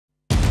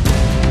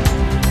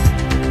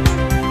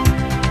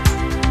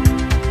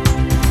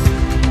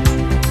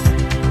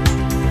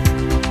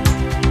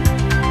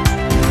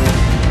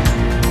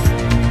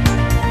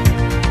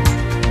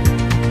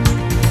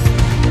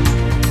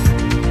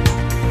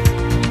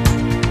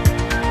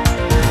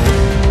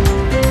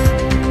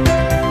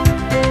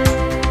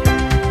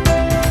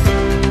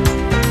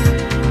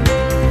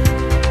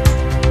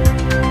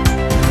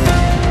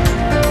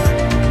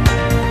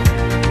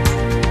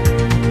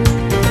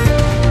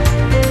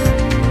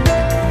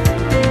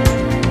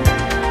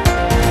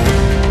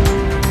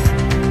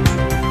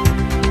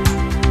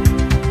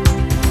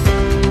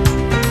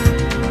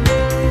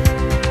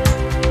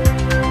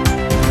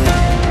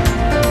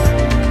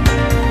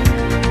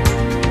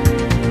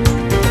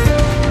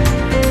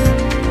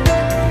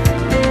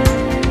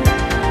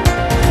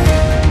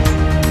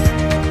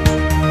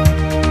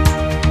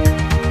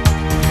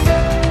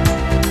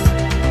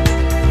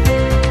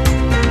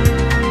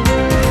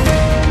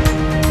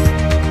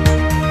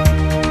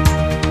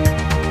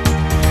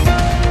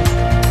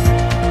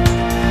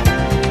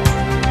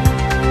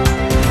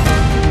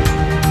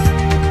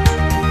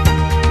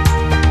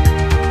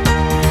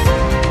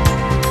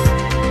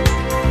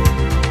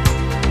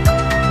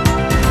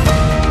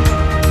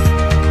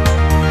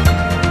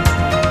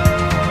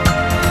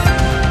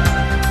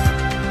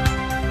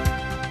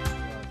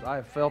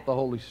felt the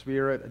Holy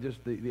Spirit.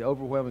 Just the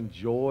overwhelming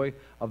joy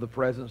of the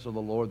presence of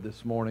the Lord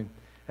this morning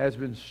has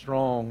been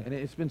strong, and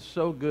it's been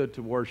so good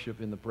to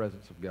worship in the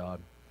presence of God.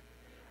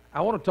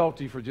 I want to talk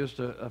to you for just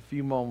a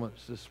few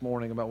moments this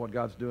morning about what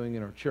God's doing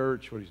in our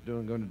church, what He's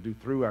going to do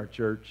through our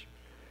church.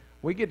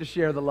 We get to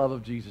share the love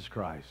of Jesus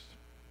Christ.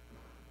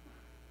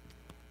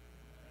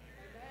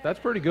 That's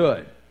pretty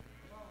good.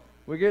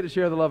 We get to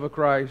share the love of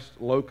Christ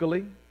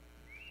locally.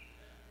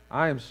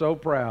 I am so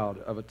proud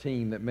of a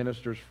team that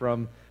ministers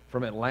from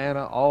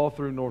Atlanta all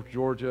through North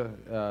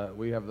Georgia.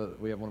 We have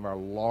one of our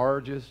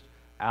largest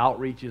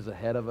outreaches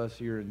ahead of us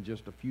here in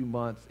just a few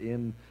months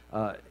in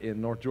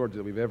North Georgia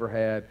that we've ever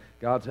had.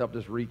 God's helped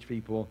us reach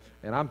people,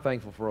 and I'm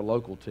thankful for a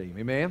local team.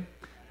 Amen?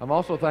 I'm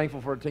also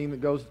thankful for a team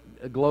that goes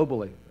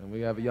globally, and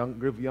we have a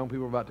group of young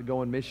people about to go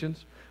on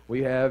missions.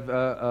 We have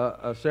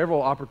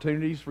several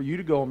opportunities for you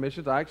to go on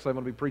missions. I'm going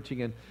to be preaching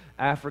in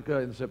Africa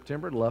in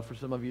September. I'd love for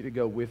some of you to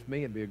go with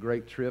me. It'd be a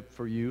great trip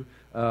for you,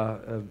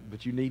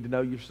 but you need to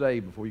know you're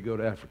saved before you go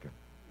to Africa.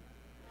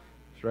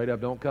 Straight up,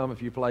 don't come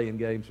if you're playing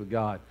games with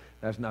God.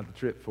 That's not the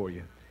trip for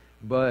you.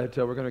 But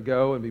we're going to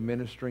go and be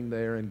ministering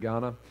there in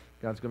Ghana.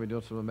 God's going to be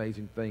doing some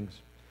amazing things.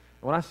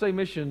 And when I say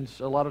missions,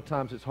 a lot of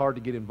times it's hard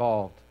to get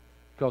involved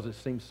because it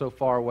seems so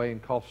far away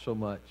and costs so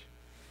much.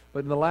 But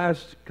in the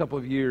last couple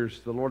of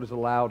years, the Lord has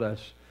allowed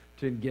us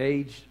to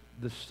engage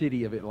the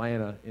city of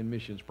Atlanta in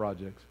missions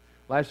projects.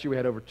 Last year we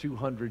had over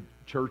 200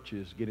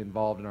 churches get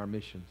involved in our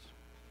missions.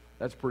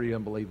 That's pretty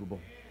unbelievable.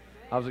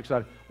 I was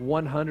excited.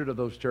 100 of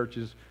those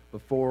churches,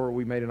 before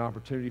we made an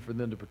opportunity for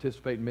them to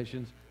participate in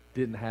missions,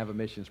 didn't have a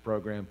missions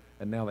program,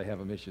 and now they have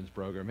a missions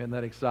program. Isn't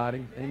that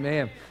exciting?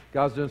 Amen.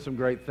 God's doing some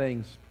great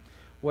things.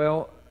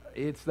 Well,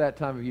 it's that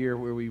time of year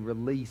where we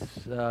release,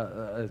 as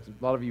a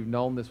lot of you have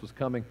known this was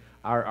coming,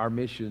 our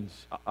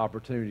missions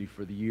opportunity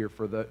for the year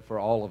for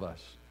all of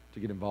us to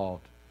get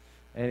involved.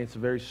 And it's a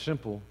very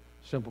simple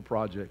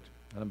project,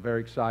 and I'm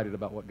very excited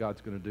about what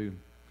God's going to do.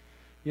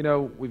 You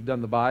know, we've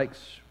done the bikes.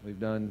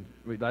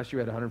 Last year we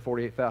had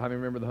 148,000. How many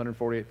remember the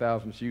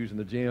 148,000 shoes in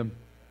the gym?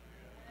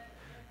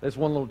 This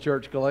one little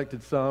church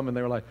collected some, and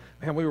they were like,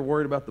 man, we were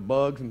worried about the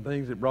bugs and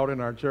things that brought in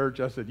our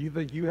church. I said, you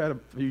think you had a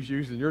few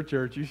shoes in your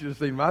church? You should have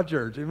seen my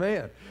church.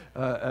 Amen.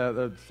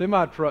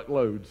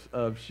 Semi-truckloads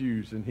of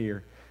shoes in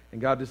here. And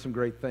God did some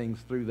great things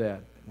through that.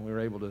 And we were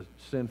able to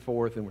send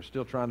forth, and we're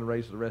still trying to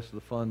raise the rest of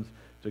the funds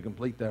to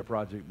complete that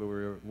project, but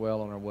we're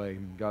well on our way.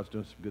 And God's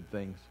doing some good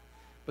things.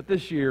 But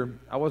this year,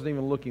 I wasn't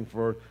even looking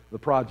for the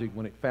project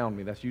when it found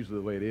me. That's usually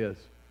the way it is.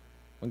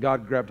 When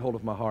God grabbed hold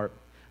of my heart.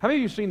 How many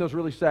of you have seen those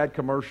really sad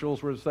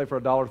commercials where they say for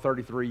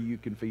 $1.33 you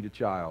can feed a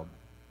child?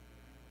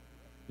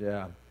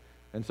 Yeah.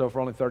 And so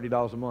for only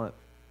 $30 a month.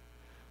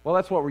 Well,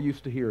 that's what we're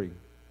used to hearing.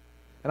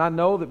 And I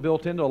know that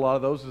built into a lot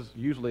of those is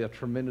usually a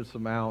tremendous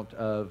amount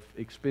of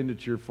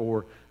expenditure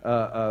for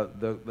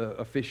the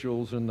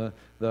officials and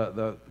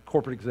the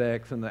corporate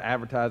execs and the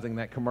advertising,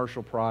 that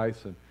commercial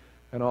price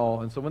and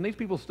all. And so when these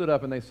people stood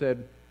up and they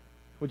said,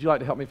 would you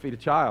like to help me feed a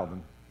child?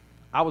 And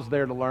I was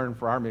there to learn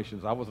for our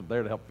missions. I wasn't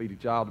there to help feed a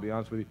child, to be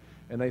honest with you.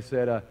 And they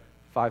said,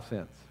 5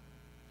 cents.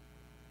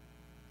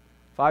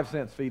 5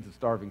 cents feeds a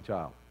starving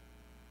child.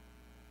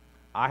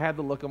 I had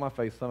the look on my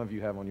face some of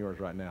you have on yours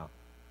right now.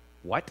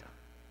 What?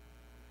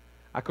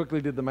 I quickly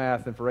did the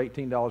math, and for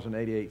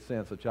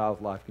 $18.88, a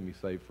child's life can be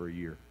saved for a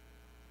year.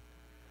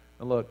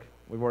 And look,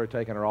 we've already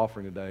taken our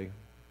offering today.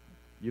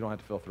 You don't have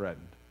to feel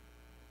threatened.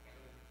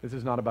 This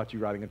is not about you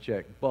writing a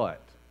check, but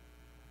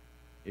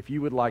if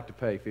you would like to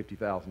pay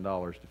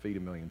 $50,000 to feed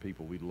 1 million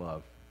people, we'd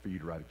love for you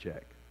to write a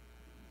check.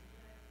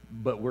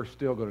 But we're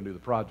still going to do the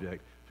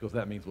project because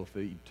that means we'll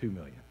feed 2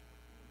 million.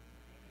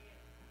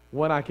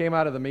 When I came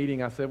out of the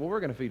meeting, I said, well, we're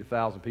going to feed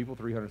 1,000 people,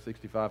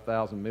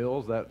 365,000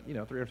 meals.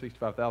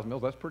 365,000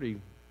 meals, that's pretty.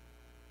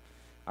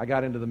 I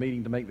got into the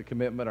meeting to make the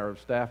commitment. Our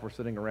staff were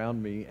sitting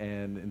around me,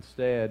 and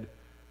instead,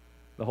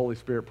 the Holy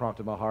Spirit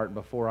prompted my heart. And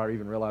before I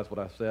even realized what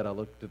I said, I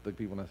looked at the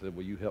people and I said,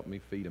 will you help me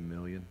feed 1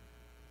 million?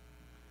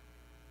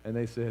 And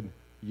they said,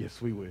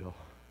 yes, we will.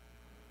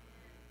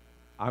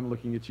 I'm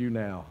looking at you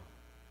now.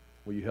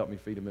 Will you help me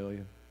feed 1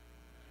 million?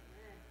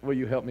 Will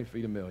you help me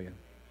feed 1 million?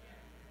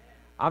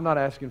 I'm not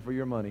asking for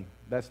your money.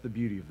 That's the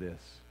beauty of this.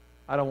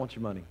 I don't want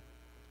your money.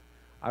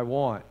 I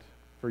want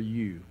for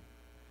you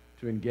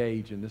to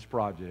engage in this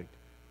project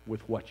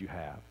with what you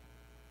have.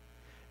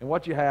 And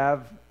what you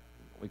have,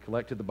 we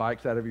collected the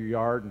bikes out of your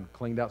yard and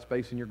cleaned out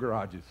space in your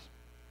garages.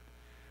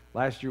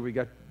 Last year we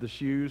got the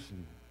shoes,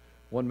 and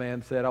one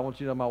man said, I want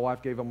you to know my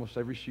wife gave almost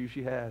every shoe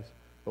she has,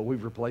 but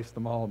we've replaced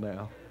them all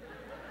now.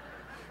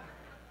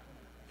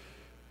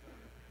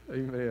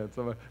 Amen.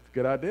 So it's a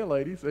good idea,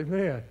 ladies.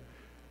 Amen.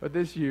 But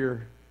this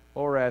year,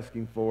 what we're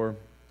asking for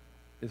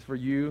is for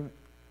you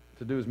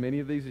to do as many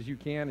of these as you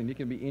can, and it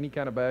can be any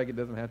kind of bag. It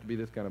doesn't have to be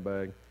this kind of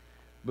bag.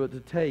 But to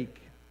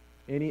take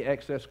any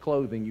excess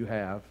clothing you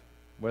have,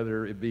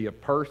 whether it be a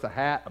purse, a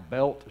hat, a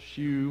belt, a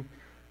shoe,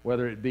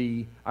 whether it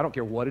be, I don't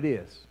care what it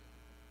is.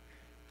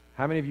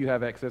 How many of you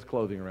have excess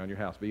clothing around your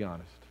house? Be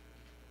honest.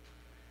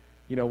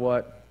 You know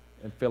what?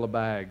 And fill a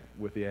bag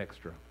with the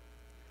extra.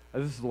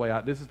 This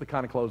is the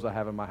kind of clothes I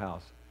have in my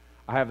house.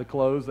 I have the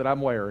clothes that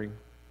I'm wearing.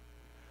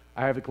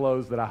 I have the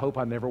clothes that I hope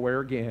I never wear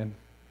again.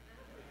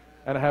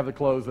 And I have the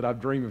clothes that I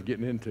dream of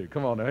getting into.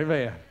 Come on now,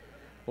 amen.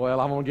 Well,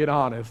 I'm going to get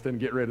honest and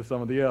get rid of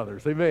some of the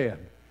others, amen.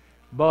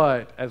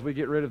 But as we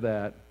get rid of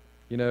that,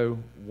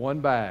 one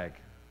bag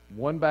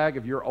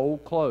of your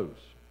old clothes.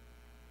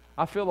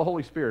 I feel the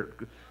Holy Spirit.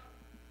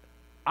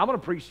 I'm going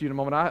to preach to you in a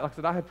moment. Like I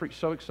said, I have preached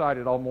so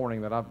excited all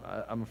morning that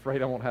I'm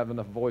afraid I won't have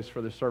enough voice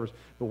for this service.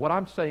 But what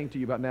I'm saying to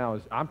you about now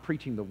is I'm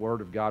preaching the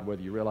Word of God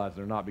whether you realize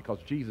it or not, because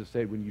Jesus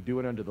said when you do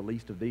it unto the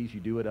least of these, you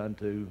do it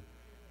unto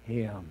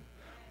Him.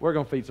 We're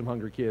going to feed some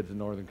hungry kids in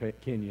northern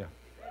Kenya.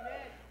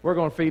 We're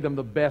going to feed them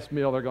the best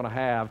meal they're going to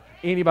have.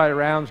 Anybody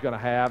around is going to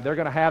have. They're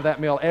going to have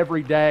that meal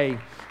every day.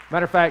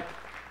 Matter of fact,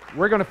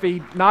 we're going to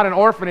feed not an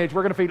orphanage,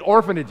 we're going to feed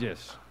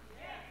orphanages.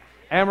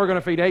 And we're going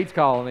to feed AIDS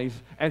colonies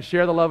and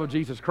share the love of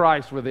Jesus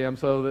Christ with them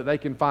so that they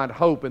can find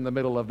hope in the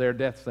middle of their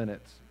death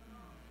sentence.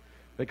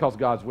 Because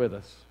God's with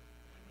us.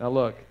 Now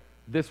look,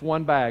 this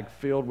one bag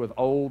filled with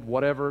old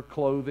whatever,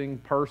 clothing,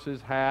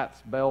 purses,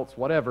 hats, belts,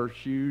 whatever,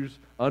 shoes,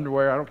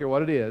 underwear, I don't care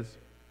what it is.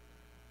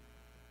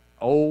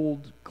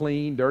 Old,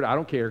 clean, dirty, I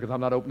don't care because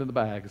I'm not opening the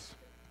bags.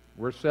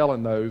 We're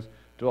selling those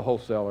to a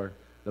wholesaler.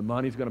 The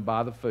money's going to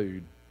buy the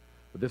food.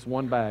 But this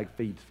one bag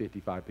feeds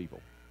 55 people.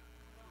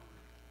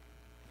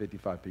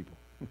 55 people.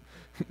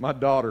 My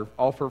daughter,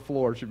 off her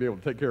floor, should be able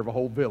to take care of a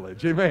whole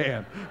village.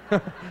 Amen.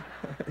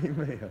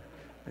 Amen.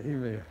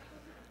 Amen.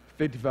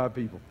 55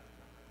 people.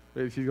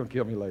 She's going to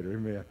kill me later.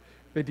 Amen.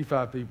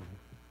 55 people.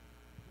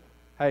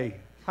 Hey,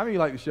 how many of you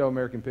like the show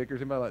American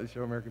Pickers? Anybody like the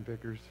show American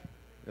Pickers?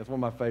 That's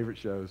one of my favorite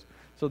shows.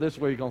 So this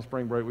week on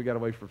spring break, we got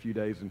away for a few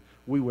days, and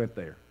we went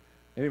there.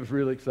 And it was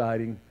really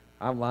exciting.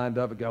 I'm lined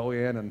up to go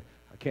in, and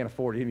I can't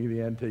afford any of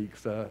the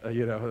antiques.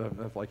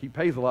 That's like he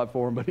pays a lot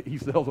for them, but he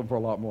sells them for a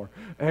lot more.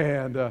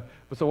 And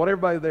but so what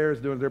everybody there is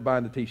doing, they're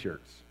buying the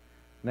T-shirts.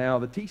 Now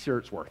the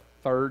T-shirts were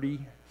 $34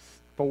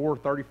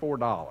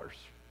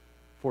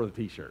 for the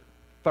T-shirt.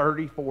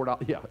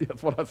 $34. Yeah,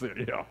 that's what I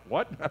said. Yeah,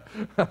 what?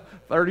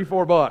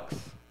 $34.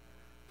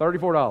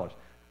 $34.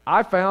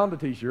 I found a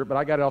T-shirt, but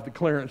I got it off the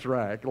clearance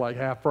rack, like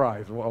half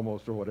price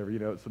almost or whatever.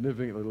 It's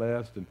significantly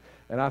less.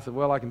 And I said,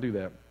 well, I can do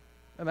that.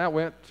 And that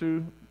went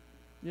to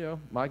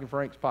Mike and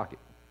Frank's pocket.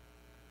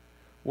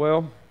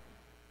 Well,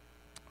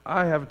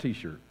 I have a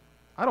T-shirt.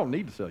 I don't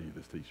need to sell you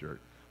this T-shirt.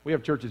 We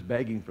have churches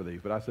begging for these,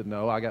 but I said,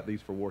 no, I got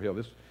these for War Hill.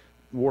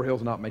 War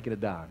Hill's not making a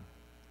dime.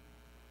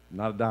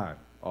 Not a dime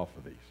off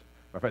of these.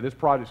 In fact, this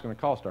project's going to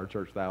cost our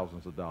church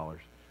thousands of dollars,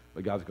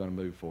 but God's going to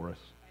move for us.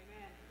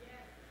 Amen. Yes.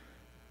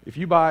 If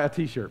you buy a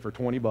T-shirt for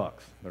 $20,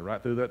 they're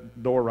right through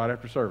that door right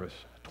after service.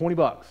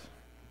 $20.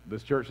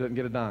 This church doesn't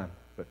get a dime,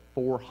 but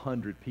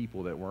 400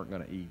 people that weren't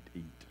going to eat.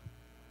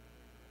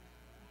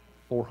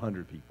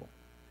 400 people.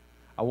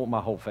 I want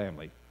my whole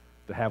family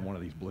to have one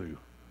of these blue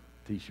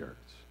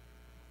T-shirts.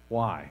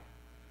 Why?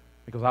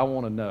 Because I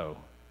want to know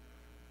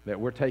that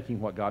we're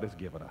taking what God has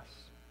given us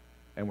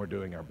and we're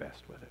doing our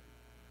best with it.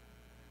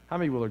 How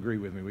many will agree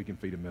with me we can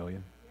feed 1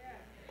 million?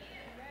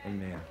 Yeah.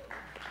 Amen.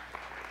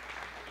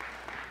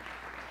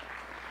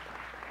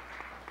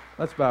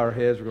 Let's bow our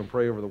heads. We're going to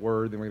pray over the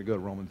Word, then we're going to go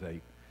to Romans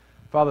 8.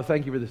 Father,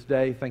 thank you for this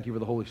day. Thank you for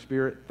the Holy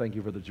Spirit. Thank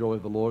you for the joy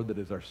of the Lord that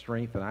is our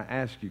strength. And I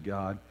ask you,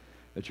 God,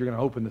 that you're going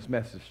to open this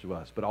message to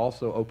us, but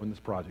also open this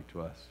project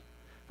to us.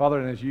 Father,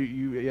 and as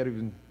you had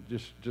even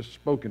just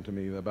spoken to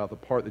me about the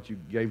part that you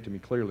gave to me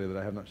clearly that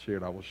I have not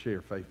shared, I will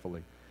share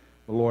faithfully.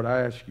 But Lord,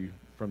 I ask you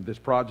from this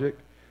project,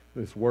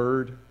 this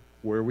Word,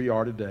 where we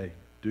are today,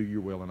 do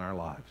your will in our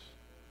lives.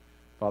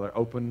 Father,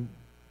 open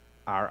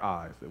our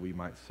eyes that we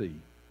might see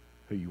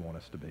who you want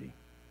us to be,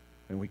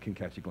 and we can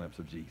catch a glimpse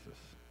of Jesus.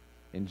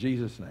 In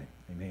Jesus' name,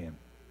 amen.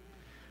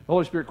 The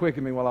Holy Spirit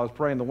quickened me while I was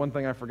praying. The one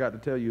thing I forgot to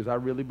tell you is I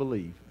really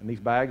believe, and these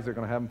bags, they're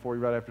going to have them for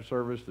you right after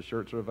service. The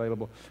shirts are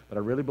available. But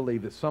I really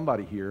believe that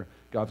somebody here,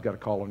 God's got a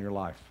call on your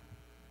life.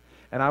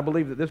 And I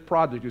believe that this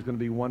project is going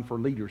to be one for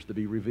leaders to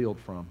be revealed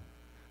from.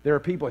 There are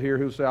people here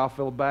who say, I'll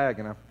fill a bag,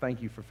 and I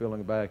thank you for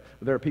filling a bag.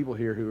 But there are people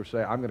here who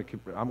say, I'm going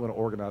to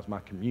organize my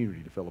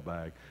community to fill a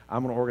bag.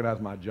 I'm going to organize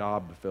my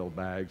job to fill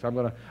bags. I'm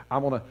going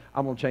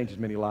to change as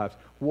many lives.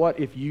 What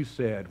if you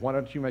said, why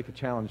don't you make a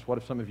challenge? What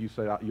if some of you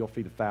say, you'll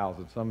feed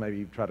 1,000? Some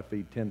maybe try to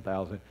feed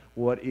 10,000.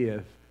 What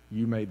if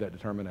you made that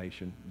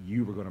determination?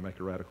 You were going to make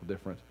a radical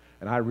difference.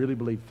 And I really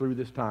believe through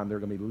this time there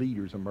are going to be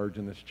leaders emerge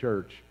in this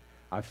church.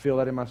 I feel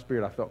that in my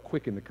spirit. I felt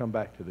quickened to come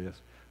back to this.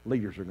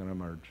 Leaders are going to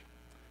emerge.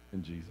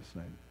 In Jesus'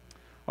 name.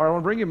 All right, I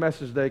want to bring you a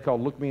message today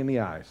called Look Me in the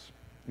Eyes.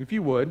 If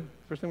you would,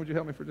 Kristen, would you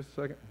help me for just a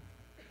second?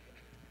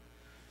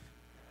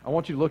 I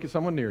want you to look at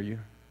someone near you. I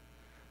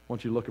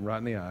want you to look them right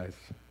in the eyes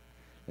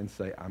and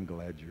say, I'm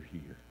glad you're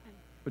here.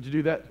 Would you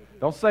do that?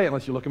 Don't say it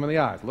unless you look them in the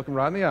eyes. Look them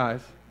right in the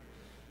eyes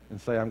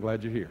and say, I'm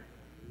glad you're here.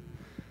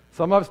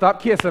 Some of us,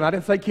 stop kissing. I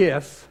didn't say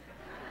kiss.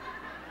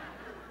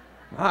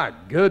 My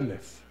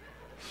goodness.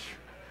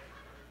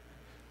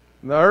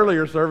 In the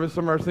earlier service,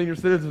 some of our senior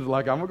citizens were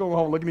like, I'm going to go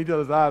home and look in each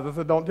other's eyes. I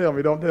said, don't tell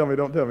me, don't tell me,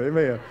 don't tell me.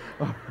 Amen.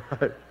 All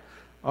right.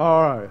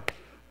 All right.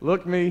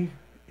 Look me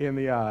in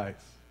the eyes.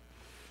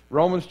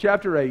 Romans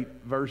chapter 8,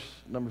 verse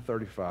number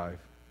 35.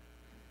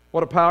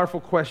 What a powerful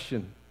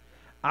question.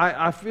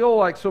 I feel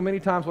like so many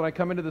times when I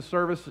come into the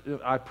service,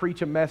 I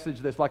preach a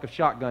message that's like a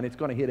shotgun. It's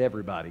going to hit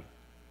everybody.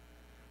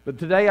 But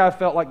today I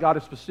felt like God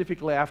is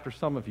specifically after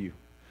some of you.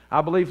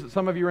 I believe that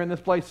some of you are in this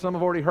place. Some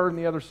have already heard in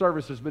the other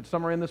services, but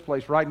some are in this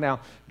place right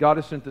now. God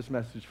has sent this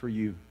message for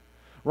you.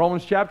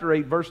 Romans chapter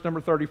 8, verse number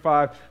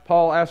 35,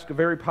 Paul asks a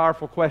very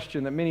powerful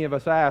question that many of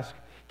us ask.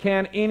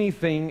 Can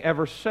anything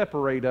ever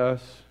separate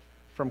us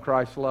from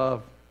Christ's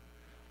love?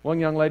 One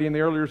young lady in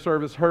the earlier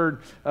service heard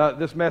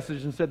this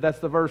message and said that's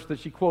the verse that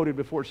she quoted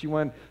before she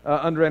went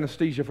under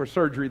anesthesia for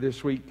surgery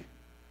this week.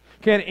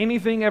 Can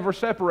anything ever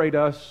separate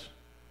us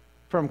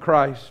from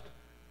Christ's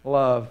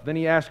love? Then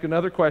he asked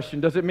another question.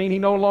 Does it mean He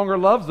no longer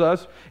loves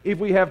us if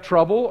we have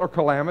trouble or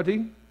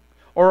calamity,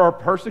 or are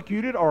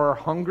persecuted, or are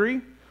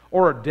hungry,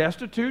 or are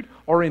destitute,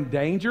 or in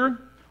danger,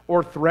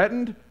 or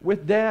threatened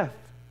with death?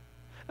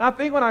 I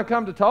think when I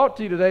come to talk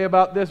to you today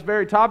about this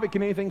very topic,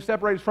 can anything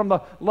separate us from the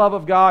love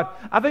of God,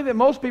 I think that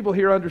most people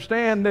here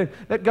understand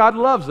that God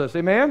loves us.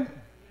 Amen?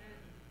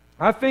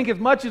 I think as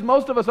much as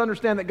most of us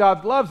understand that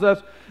God loves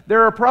us,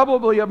 there are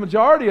probably a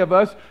majority of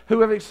us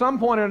who have at some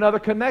point or another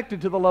connected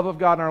to the love of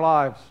God in our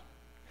lives.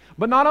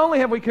 But not only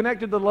have we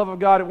connected to the love of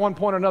God at one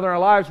point or another in our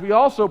lives, we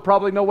also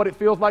probably know what it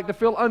feels like to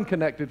feel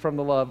unconnected from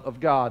the love of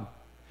God.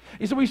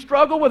 You see, we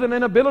struggle with an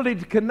inability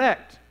to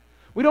connect.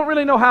 We don't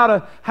really know how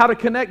to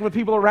connect with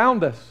people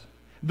around us.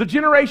 The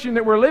generation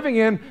that we're living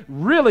in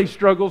really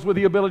struggles with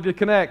the ability to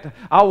connect.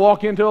 I'll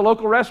walk into a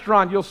local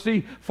restaurant, you'll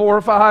see 4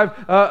 or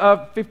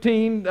 5,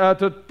 15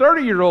 to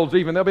 30-year-olds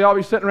even. They'll be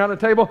always sitting around the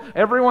table.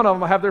 Every one of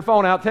them will have their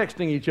phone out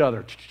texting each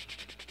other.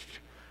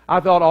 I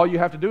thought all you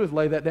have to do is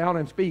lay that down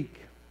and speak.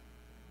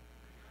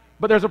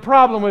 But there's a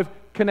problem with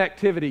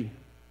connectivity.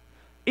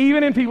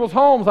 Even in people's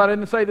homes, I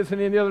didn't say this in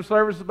any of the other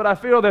services, but I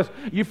feel this.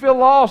 You feel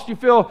lost, you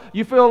feel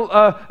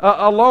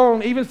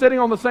alone, even sitting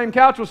on the same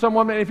couch with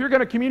someone. And if you're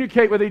going to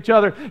communicate with each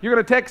other, you're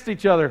going to text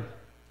each other.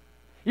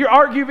 You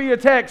argue via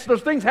text.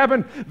 Those things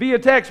happen via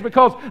text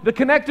because the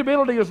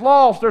connectability is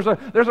lost. There's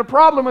a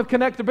problem with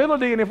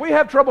connectability, and if we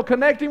have trouble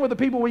connecting with the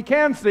people we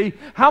can see,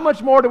 how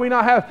much more do we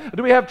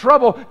have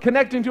trouble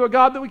connecting to a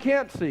God that we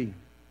can't see?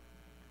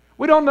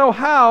 We don't know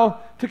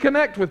how to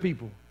connect with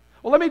people.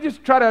 Well, let me just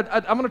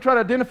I'm going to try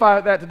to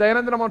identify that today,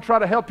 and then I'm going to try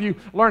to help you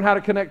learn how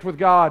to connect with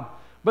God.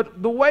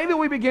 But the way that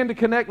we begin to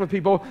connect with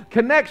people,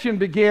 connection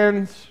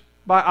begins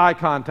by eye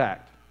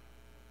contact.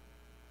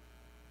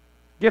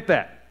 Get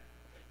that?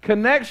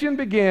 Connection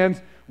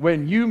begins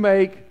when you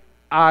make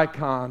eye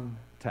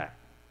contact.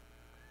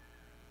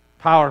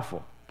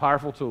 Powerful,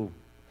 powerful tool.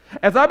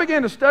 As I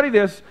began to study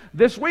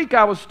this week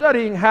I was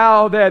studying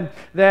how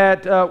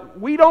that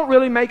we don't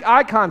really make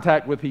eye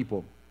contact with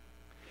people.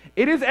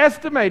 It is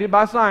estimated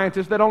by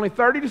scientists that only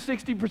 30 to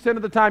 60%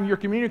 of the time you're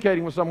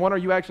communicating with someone are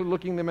you actually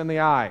looking them in the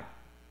eye.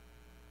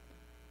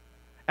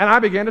 And I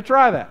began to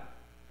try that.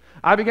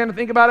 I began to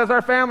think about as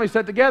our family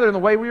sat together and the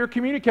way we were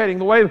communicating,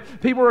 the way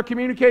people were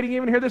communicating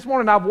even here this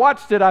morning. I've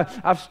watched it.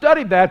 I've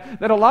studied that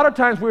a lot of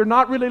times we're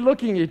not really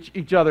looking at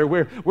each other.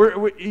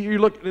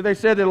 They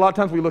said that a lot of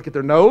times we look at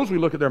their nose, we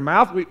look at their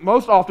mouth. We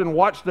most often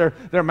watch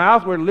their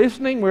mouth. We're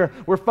listening.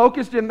 We're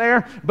focused in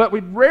there, but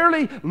we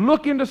rarely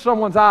look into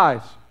someone's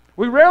eyes.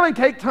 We rarely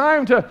take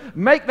time to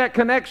make that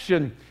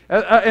connection.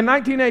 In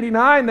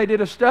 1989, they did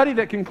a study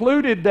that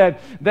concluded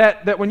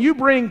that when you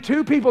bring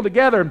two people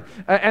together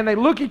and they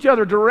look each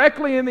other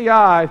directly in the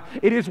eyes,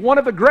 it is one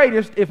of the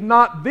greatest, if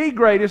not the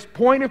greatest,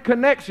 point of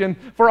connection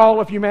for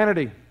all of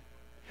humanity.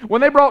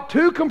 When they brought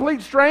two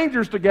complete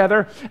strangers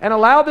together and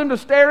allowed them to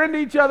stare into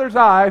each other's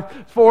eyes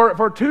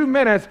for 2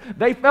 minutes,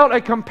 they felt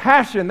a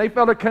compassion, they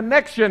felt a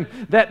connection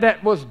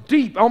that was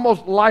deep,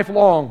 almost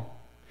lifelong.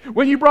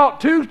 When you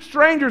brought two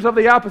strangers of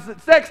the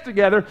opposite sex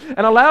together and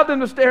allowed them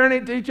to stare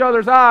into each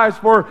other's eyes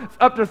for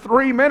up to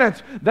 3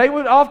 minutes, they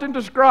would often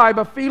describe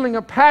a feeling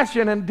of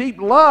passion and deep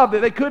love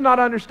that they could not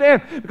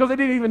understand because they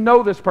didn't even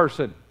know this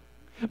person.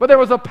 But there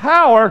was a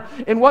power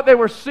in what they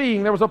were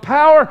seeing. There was a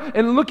power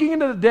in looking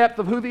into the depth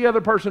of who the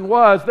other person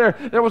was.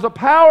 There was a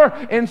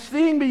power in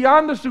seeing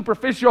beyond the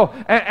superficial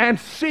and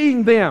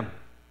seeing them.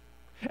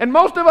 And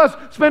most of us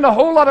spend a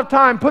whole lot of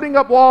time putting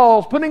up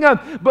walls, putting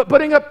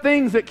up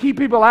things that keep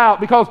people out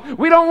because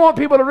we don't want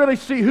people to really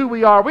see who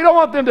we are. We don't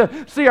want them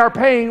to see our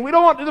pain. We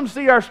don't want them to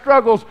see our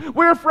struggles.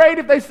 We're afraid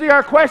if they see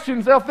our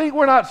questions, they'll think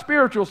we're not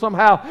spiritual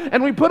somehow.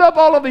 And we put up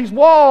all of these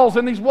walls,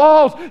 and these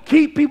walls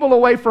keep people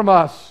away from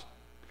us.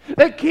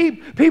 They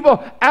keep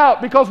people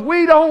out because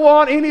we don't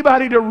want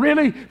anybody to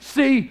really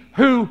see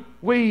who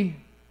we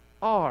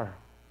are.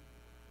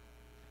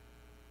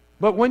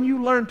 But when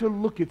you learn to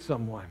look at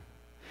someone,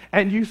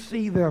 and you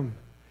see them,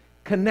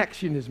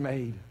 connection is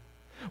made.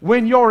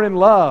 When you're in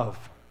love,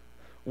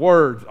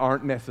 words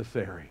aren't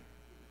necessary.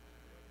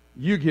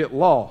 You get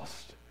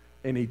lost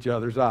in each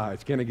other's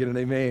eyes. Can I get an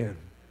amen?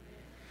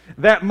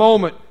 That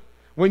moment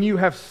when you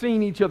have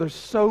seen each other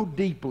so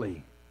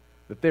deeply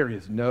that there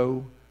is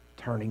no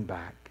turning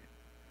back.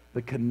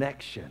 The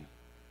connection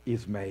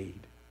is made.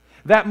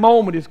 That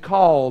moment is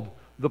called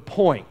the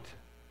point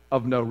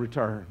of no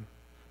return.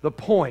 The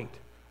point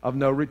of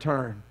no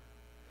return.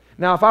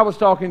 Now, if I was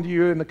talking to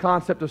you in the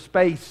concept of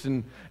space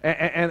and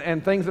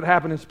things that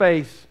happen in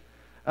space,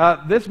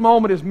 this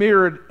moment is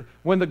mirrored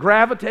when the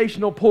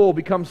gravitational pull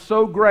becomes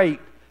so great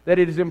that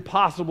it is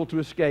impossible to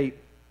escape.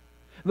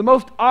 The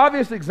most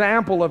obvious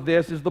example of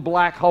this is the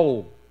black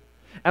hole.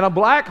 And a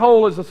black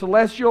hole is a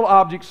celestial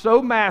object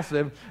so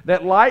massive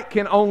that light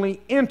can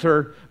only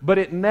enter, but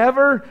it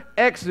never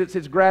exits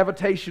its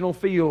gravitational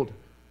field.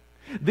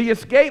 The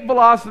escape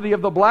velocity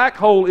of the black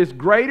hole is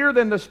greater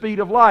than the speed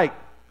of light.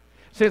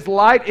 Since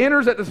light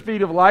enters at the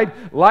speed of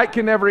light, light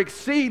can never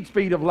exceed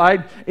speed of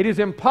light. It is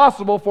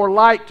impossible for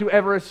light to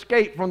ever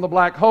escape from the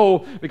black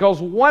hole,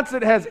 because once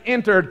it has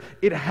entered,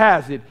 it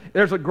has it.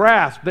 There's a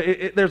grasp.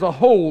 There's a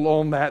hold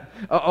on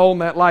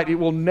that light. It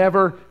will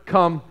never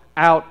come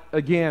out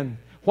again.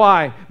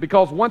 Why?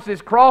 Because once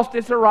it's crossed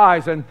its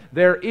horizon,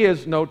 there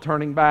is no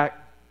turning back.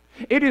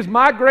 It is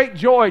my great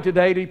joy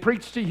today to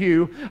preach to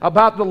you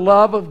about the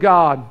love of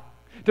God.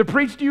 To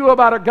preach to you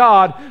about a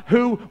God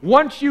who,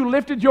 once you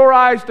lifted your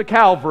eyes to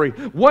Calvary,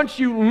 once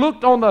you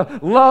looked on the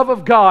love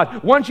of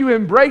God, once you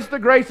embraced the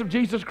grace of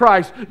Jesus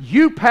Christ,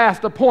 you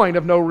passed a point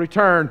of no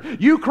return.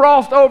 You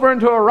crossed over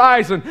into a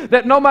horizon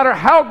that no matter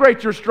how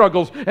great your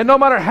struggles and no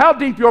matter how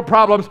deep your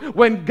problems,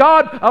 when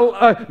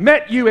God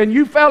met you and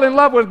you fell in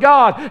love with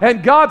God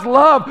and God's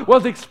love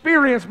was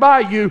experienced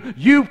by you,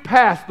 you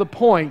passed the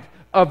point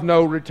of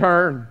no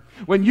return.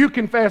 When you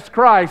confess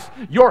Christ,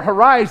 your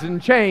horizon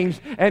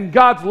changed and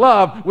God's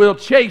love will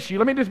chase you.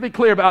 Let me just be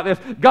clear about this.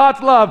 God's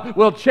love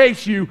will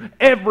chase you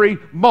every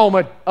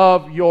moment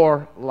of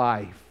your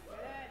life.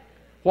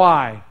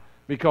 Why?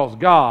 Because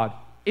God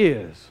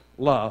is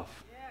love.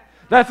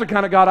 That's the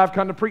kind of God I've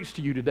come to preach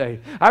to you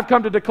today. I've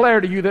come to declare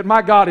to you that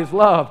my God is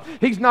love.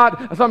 He's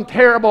not some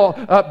terrible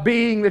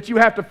being that you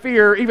have to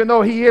fear, even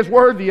though He is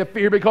worthy of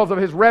fear because of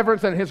His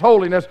reverence and His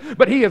holiness.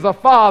 But He is a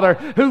Father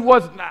who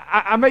was...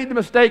 I made the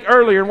mistake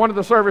earlier in one of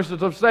the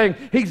services of saying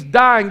He's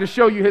dying to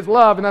show you His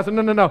love. And I said,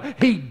 no.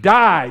 He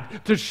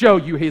died to show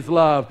you His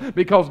love,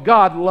 because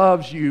God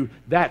loves you.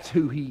 That's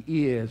who He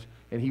is.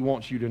 And He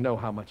wants you to know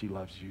how much He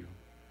loves you.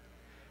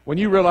 When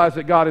you realize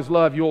that God is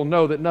love, you'll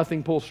know that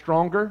nothing pulls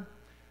stronger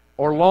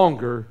or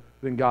longer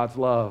than God's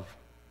love.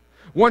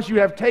 Once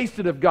you have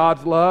tasted of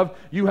God's love,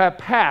 you have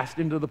passed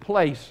into the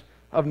place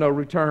of no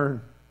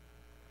return.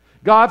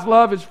 God's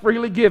love is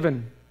freely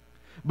given,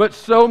 but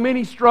so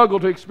many struggle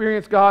to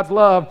experience God's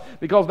love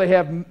because they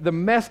have the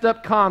messed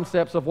up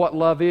concepts of what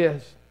love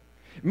is.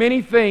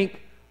 Many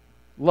think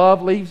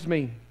love leaves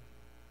me.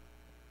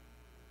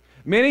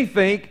 Many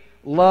think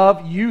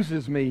love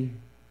uses me.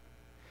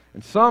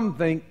 And some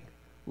think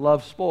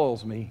love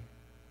spoils me.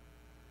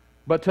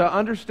 But to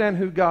understand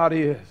who God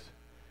is,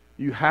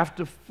 you have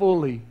to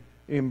fully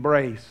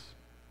embrace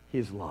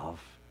His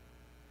love.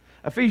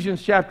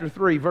 Ephesians chapter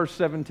 3, verse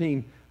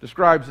 17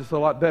 describes this a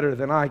lot better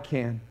than I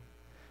can.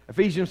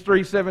 Ephesians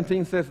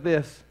 3:17 says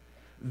this: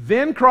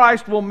 "Then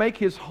Christ will make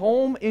His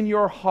home in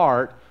your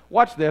heart,"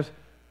 watch this,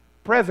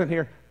 present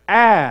here,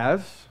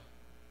 as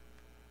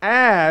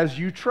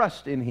you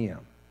trust in Him.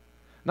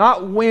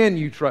 Not when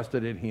you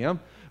trusted in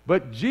Him,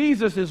 but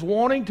Jesus is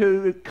wanting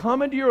to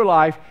come into your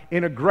life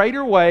in a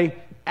greater way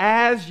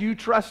as you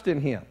trust in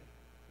Him.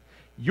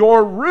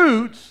 Your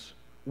roots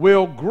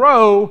will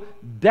grow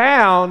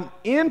down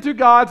into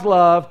God's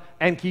love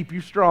and keep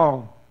you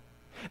strong.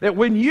 That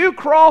when you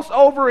cross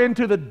over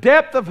into the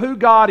depth of who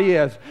God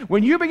is,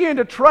 when you begin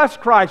to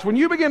trust Christ, when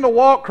you begin to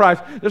walk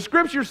Christ, the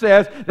Scripture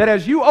says that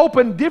as you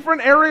open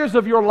different areas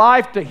of your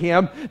life to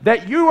Him,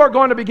 that you are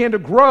going to begin to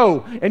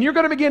grow and you're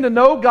going to begin to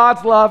know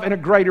God's love in a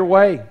greater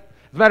way.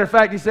 As a matter of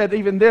fact, He said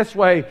even this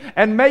way,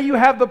 "And may you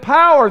have the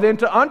power then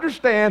to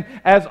understand,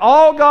 as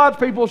all God's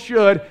people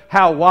should,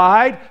 how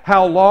wide,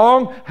 how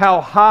long,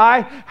 how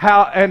high,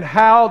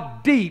 how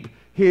deep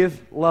His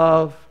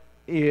love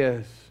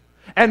is.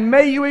 And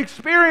may you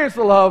experience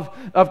the love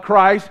of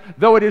Christ,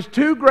 though it is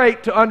too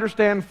great to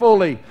understand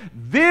fully.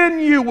 Then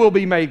you will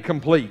be made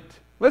complete."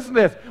 Listen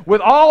to this.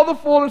 "With all the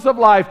fullness of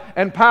life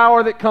and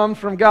power that comes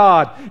from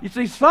God." You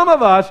see, some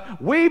of us,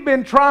 we've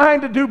been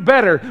trying to do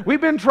better. We've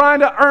been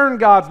trying to earn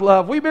God's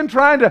love. We've been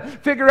trying to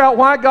figure out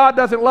why God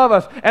doesn't love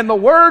us. And the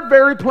Word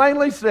very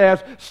plainly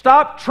says,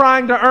 stop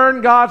trying to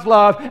earn God's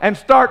love and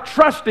start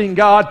trusting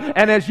God.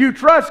 And as you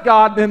trust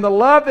God in the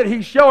love that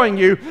He's showing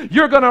you,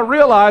 you're going to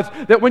realize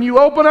that when you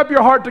open up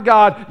your heart to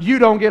God, you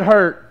don't get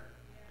hurt.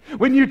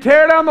 When you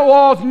tear down the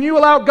walls and you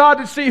allow God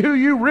to see who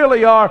you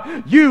really are,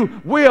 you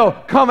will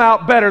come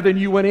out better than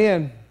you went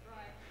in.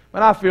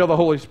 And I feel the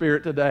Holy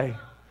Spirit today.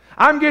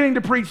 I'm getting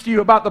to preach to you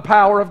about the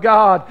power of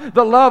God,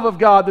 the love of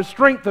God, the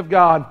strength of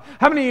God.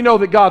 How many of you know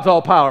that God's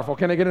all-powerful?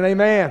 Can I get an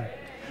amen?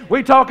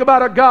 We talk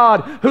about a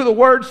God who the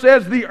Word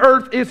says the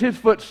earth is His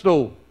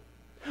footstool.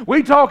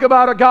 We talk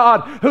about a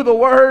God who the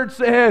Word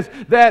says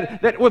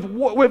that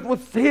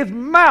with His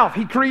mouth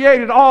He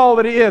created all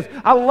that He is.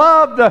 I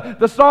love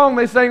the song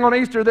they sang on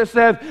Easter that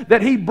says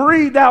that He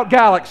breathed out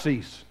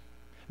galaxies.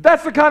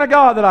 That's the kind of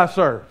God that I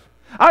serve.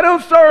 I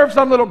don't serve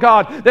some little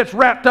God that's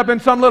wrapped up in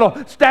some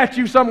little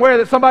statue somewhere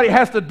that somebody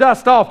has to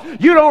dust off.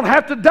 You don't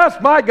have to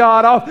dust my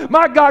God off.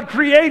 My God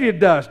created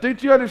dust.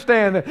 Did you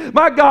understand that?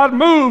 My God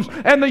moves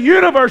and the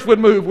universe would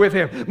move with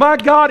him. My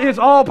God is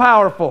all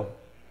powerful.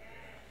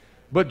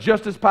 But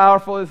just as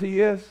powerful as he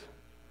is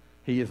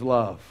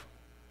love.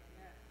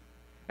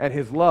 And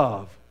his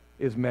love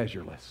is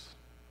measureless.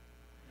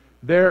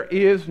 There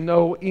is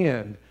no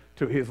end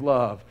to his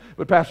love.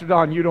 But Pastor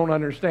Don, you don't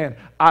understand.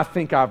 I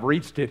think I've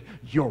reached it.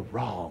 You're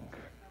wrong.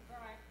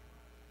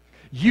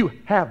 You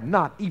have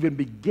not even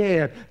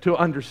began to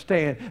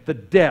understand the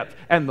depth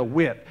and the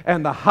width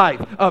and the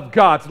height of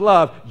God's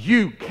love.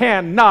 You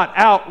cannot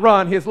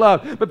outrun his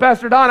love. But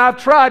Pastor Don, I've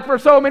tried for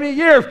so many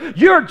years.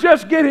 You're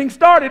just getting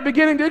started,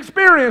 beginning to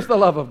experience the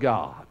love of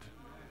God.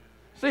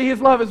 See,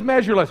 his love is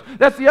measureless.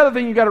 That's the other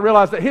thing you've got to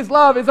realize, that his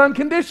love is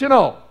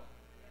unconditional.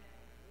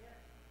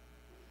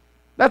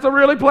 That's a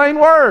really plain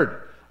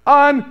word.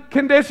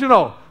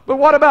 Unconditional. But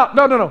what about,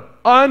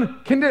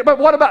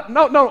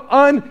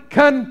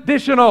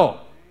 unconditional.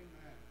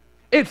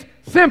 It's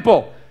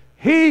simple.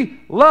 He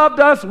loved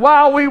us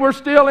while we were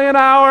still in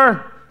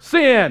our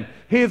sin.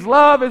 His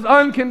love is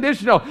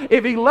unconditional.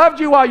 If he loved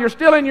you while you're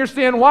still in your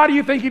sin, why do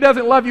you think he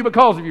doesn't love you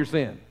because of your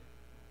sin?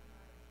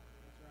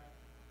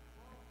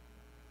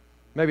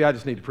 Maybe I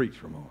just need to preach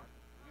for a moment.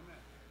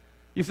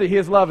 You see,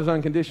 his love is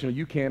unconditional.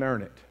 You can't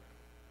earn it.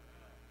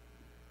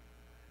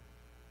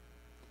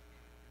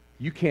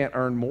 You can't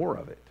earn more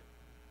of it.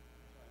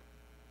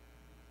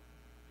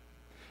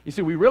 You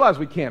see, we realize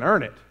we can't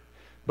earn it,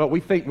 but we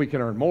think we can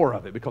earn more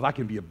of it because I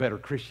can be a better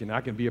Christian.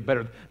 I can be a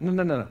better...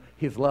 No.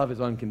 His love is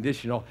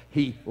unconditional.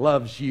 He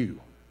loves you.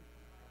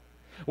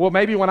 Well,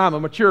 maybe when I'm a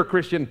mature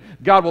Christian,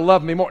 God will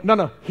love me more.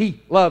 No.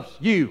 He loves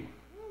you.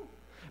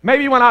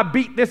 Maybe when I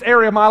beat this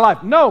area of my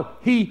life. No,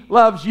 he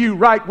loves you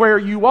right where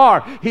you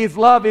are. His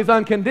love is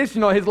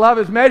unconditional. His love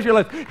is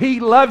measureless. He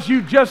loves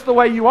you just the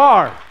way you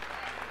are.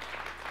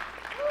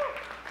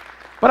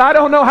 But I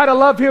don't know how to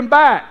love him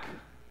back.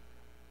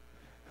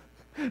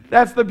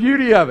 That's the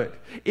beauty of it.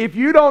 If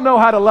you don't know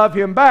how to love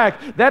him back,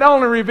 that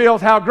only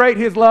reveals how great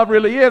his love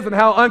really is and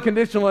how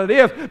unconditional it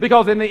is,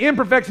 because in the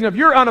imperfection of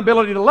your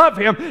inability to love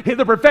him,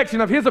 the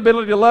perfection of his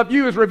ability to love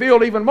you is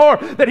revealed even more,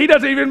 that he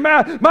doesn't even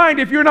mind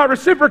if you're not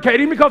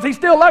reciprocating, because he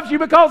still loves you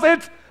because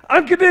it's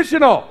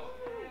unconditional.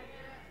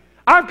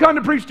 I've come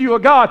to preach to you a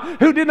God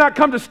who did not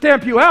come to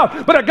stamp you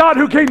out, but a God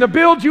who came to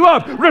build you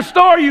up,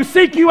 restore you,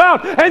 seek you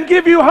out, and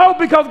give you hope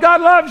because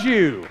God loves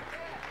you.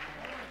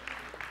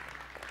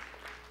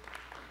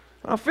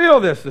 I feel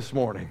this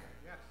morning.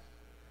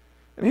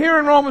 And here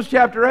in Romans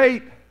chapter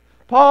 8,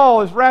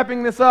 Paul is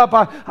wrapping this up.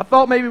 I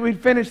thought maybe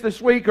we'd finish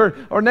this week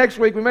or next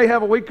week. We may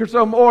have a week or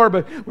so more,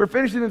 but we're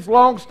finishing this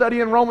long study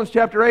in Romans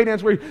chapter 8. And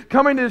as we're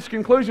coming to this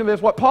conclusion of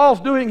this, what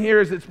Paul's doing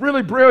here is it's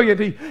really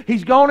brilliant.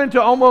 He's gone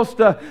into almost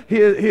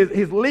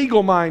his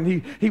legal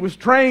mind. He was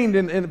trained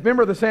and a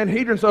member of the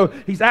Sanhedrin, so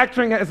he's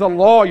acting as a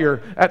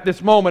lawyer at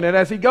this moment. And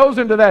as he goes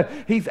into that,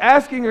 he's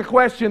asking a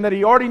question that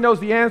he already knows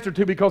the answer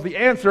to, because the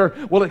answer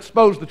will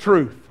expose the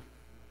truth.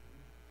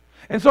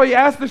 And so he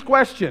asks this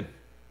question.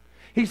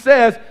 He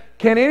says,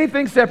 can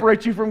anything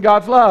separate you from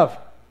God's love?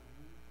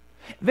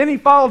 Then he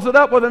follows it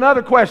up with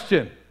another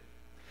question.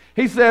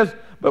 He says,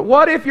 but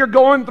what if you're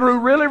going through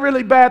really,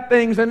 really bad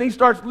things? And he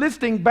starts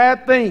listing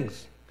bad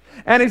things.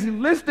 And as he's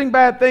listing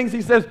bad things,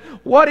 he says,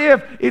 what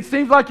if it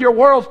seems like your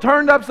world's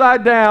turned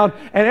upside down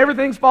and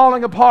everything's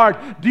falling apart?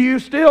 Do you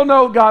still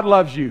know God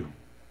loves you?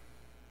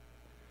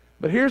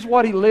 But here's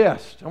what he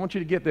lists. I want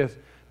you to get this.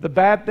 The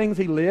bad things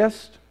he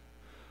lists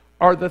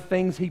are the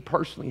things he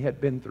personally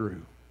had been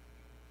through.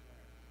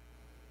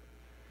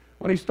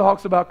 When he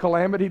talks about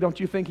calamity, don't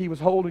you think he was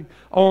holding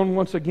on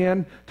once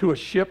again to a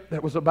ship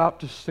that was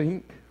about to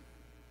sink?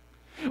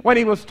 When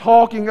he was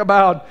talking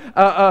about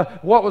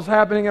what was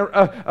happening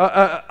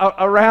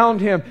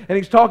around him, and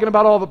he's talking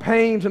about all the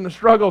pains and the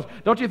struggles,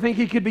 don't you think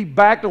he could be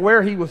back to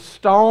where he was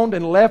stoned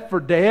and left for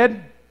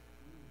dead?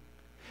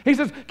 He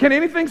says, can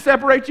anything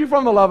separate you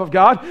from the love of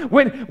God?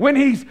 When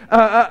he's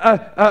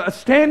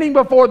standing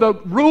before the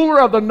ruler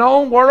of the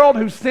known world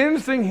who's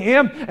sentencing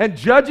him and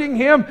judging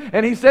him,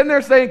 and he's sitting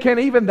there saying, can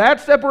even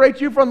that separate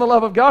you from the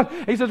love of God?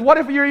 He says, what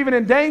if you're even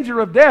in danger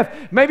of death?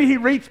 Maybe he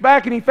reached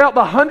back and he felt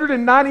the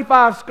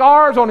 195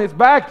 scars on his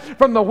back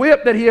from the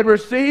whip that he had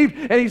received,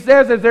 and he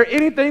says, is there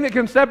anything that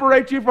can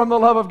separate you from the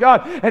love of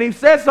God? And he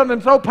says something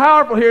so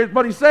powerful here.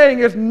 What he's saying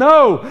is,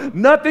 no,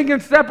 nothing can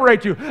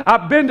separate you.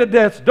 I've been to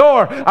death's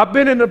door. I've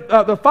been in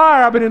the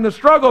fire. I've been in the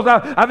struggles.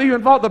 I've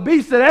even fought the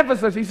beast at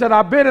Ephesus. He said,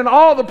 I've been in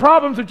all the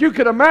problems that you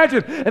could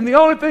imagine. And the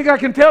only thing I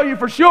can tell you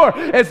for sure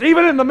is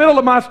even in the middle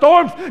of my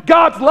storms,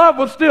 God's love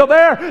was still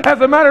there. As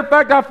a matter of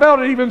fact, I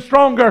felt it even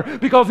stronger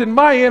because in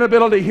my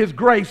inability, his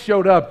grace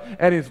showed up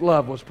and his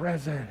love was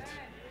present.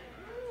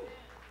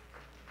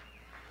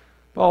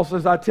 Paul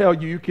says, I tell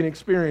you, you can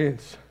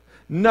experience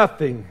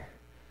nothing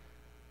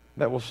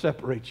that will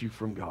separate you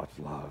from God's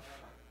love.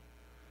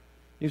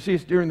 You see,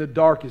 it's during the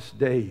darkest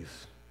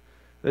days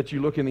that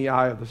you look in the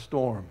eye of the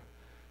storm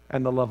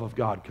and the love of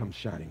God comes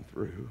shining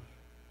through.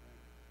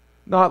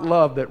 Not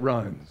love that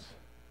runs,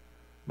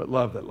 but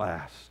love that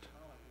lasts.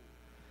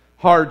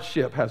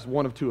 Hardship has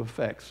one of two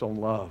effects on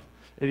love.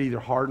 It either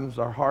hardens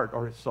our heart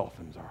or it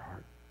softens our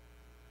heart.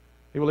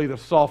 It will either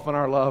soften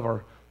our love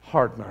or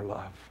harden our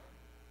love.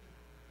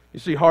 You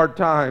see, hard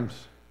times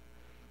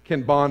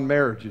can bond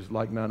marriages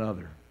like none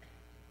other.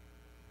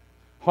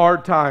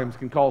 Hard times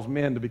can cause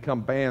men to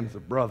become bands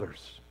of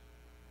brothers.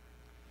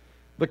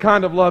 The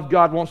kind of love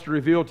God wants to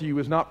reveal to you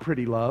is not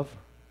pretty love,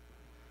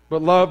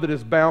 but love that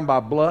is bound by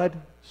blood,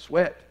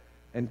 sweat,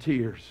 and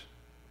tears.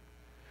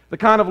 The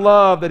kind of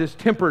love that is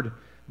tempered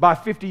by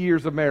 50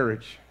 years of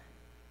marriage.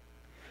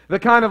 The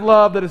kind of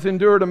love that has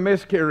endured a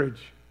miscarriage,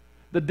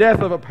 the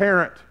death of a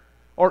parent,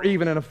 or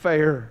even an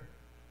affair.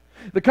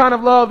 The kind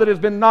of love that has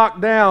been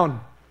knocked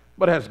down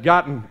but has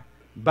gotten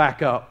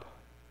back up.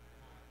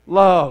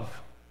 Love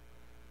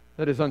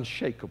that is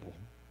unshakable.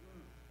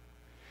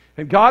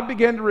 And God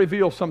began to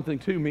reveal something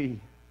to me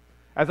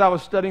as I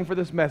was studying for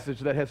this message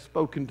that has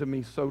spoken to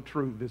me so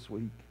true this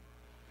week.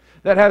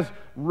 That has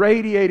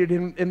radiated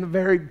in the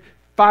very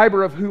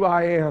fiber of who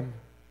I am.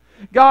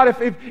 God,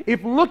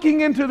 if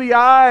looking into the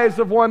eyes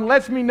of one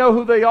lets me know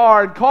who they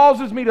are and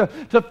causes me to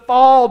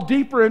fall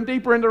deeper and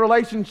deeper into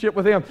relationship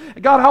with Him,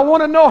 God, I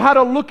want to know how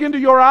to look into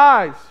your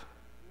eyes.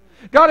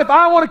 God, if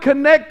I want to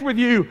connect with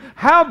you,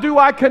 how do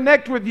I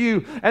connect with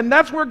you? And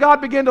that's where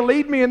God began to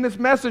lead me in this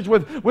message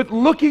with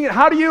looking at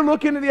how do you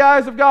look into the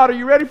eyes of God? Are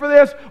you ready for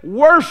this?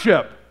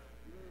 Worship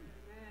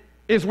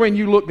is when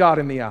you look God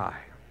in the eye.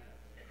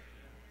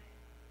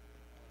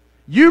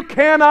 You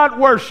cannot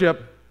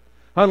worship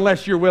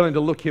unless you're willing to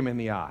look Him in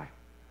the eye.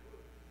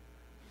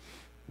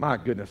 My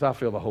goodness, I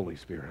feel the Holy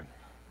Spirit.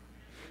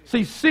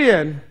 See,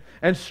 sin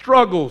and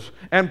struggles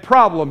and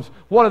problems,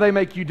 what do they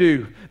make you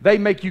do? They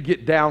make you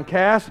get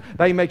downcast.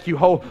 They make you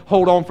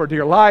hold on for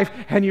dear life.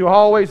 And you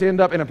always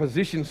end up in a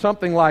position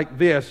something like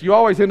this. You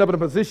always end up in a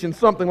position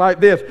something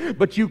like this.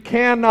 But you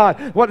cannot,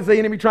 what is the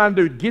enemy trying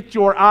to do? Get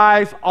your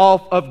eyes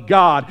off of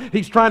God.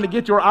 He's trying to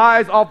get your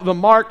eyes off of the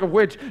mark of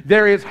which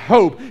there is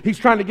hope. He's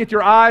trying to get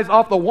your eyes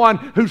off the one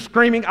who's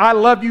screaming, I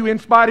love you in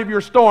spite of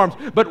your storms.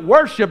 But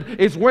worship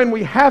is when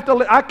we have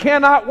to, I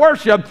cannot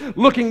worship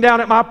looking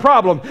down at my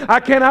problem. I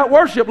cannot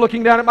worship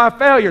looking down at my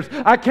failures.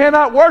 I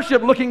cannot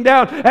worship looking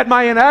down at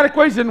my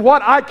inadequacies and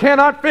what I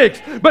cannot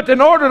fix. But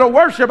in order to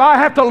worship, I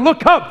have to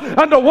look up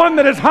unto one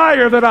that is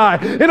higher than I.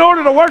 In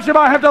order to worship,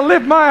 I have to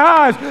lift my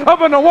eyes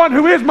up unto one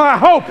who is my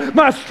hope,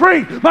 my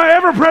strength, my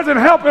ever-present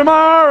help in my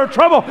hour of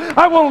trouble.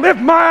 I will lift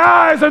my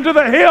eyes unto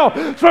the hill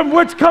from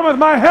which cometh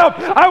my help.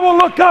 I will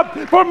look up,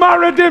 for my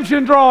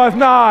redemption draweth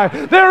nigh.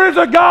 There is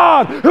a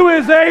God who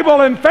is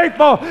able and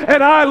faithful,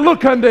 and I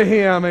look unto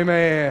Him.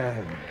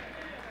 Amen.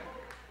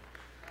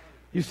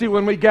 You see,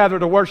 when we gather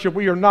to worship,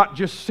 we are not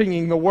just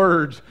singing the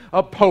words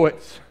of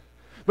poets,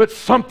 but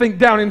something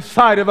down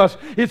inside of us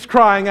is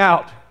crying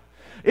out.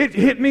 It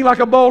hit me like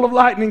a bolt of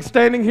lightning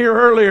standing here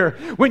earlier.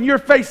 When you're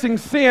facing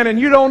sin and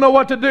you don't know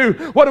what to do,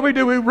 what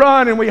do? We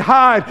run and we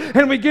hide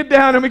and we get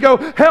down and we go,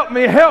 help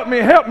me, help me,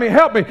 help me,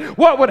 help me.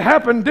 What would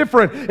happen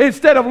different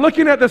instead of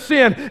looking at the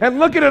sin and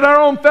looking at our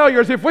own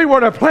failures if we were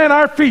to plant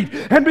our feet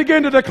and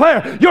begin to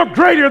declare, you're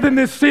greater than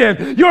this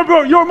sin.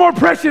 You're more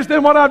precious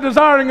than what I'm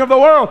desiring of the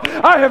world.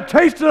 I have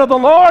tasted of the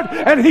Lord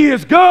and He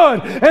is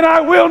good, and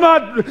I will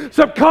not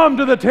succumb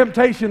to the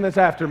temptation that's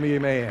after me.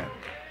 Amen.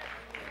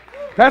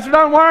 Pastor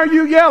Don, why are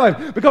you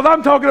yelling? Because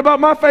I'm talking about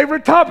my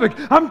favorite topic.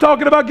 I'm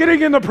talking about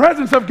getting in the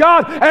presence of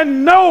God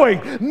and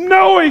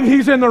knowing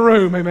He's in the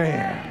room.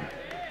 Amen.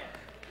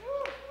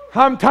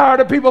 I'm tired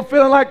of people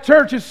feeling like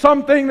church is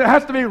something that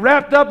has to be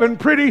wrapped up and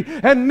pretty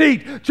and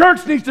neat.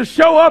 Church needs to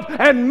show up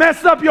and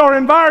mess up your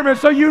environment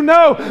so you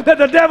know that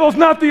the devil's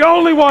not the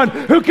only one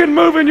who can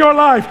move in your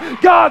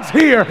life. God's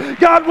here.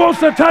 God wants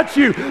to touch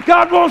you.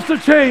 God wants to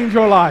change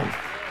your life.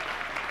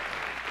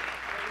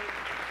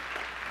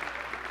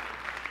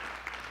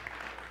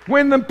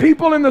 When the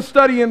people in the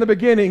study in the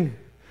beginning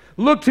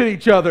looked at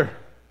each other,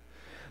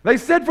 they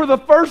said for the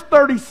first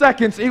 30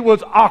 seconds it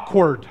was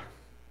awkward.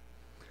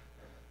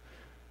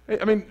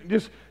 I mean,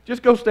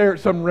 just go stare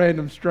at some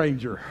random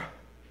stranger.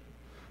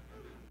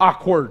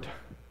 Awkward.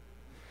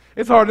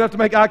 It's hard enough to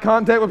make eye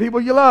contact with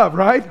people you love,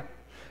 right?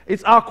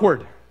 It's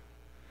awkward.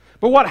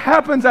 But what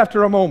happens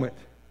after a moment?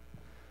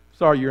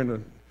 Sorry, you're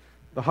in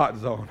the hot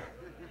zone.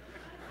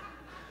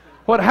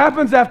 What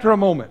happens after a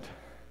moment?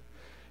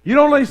 You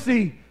don't only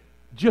see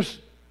just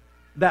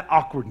that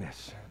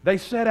awkwardness. They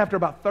said after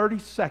about 30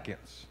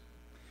 seconds,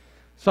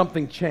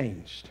 something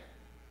changed.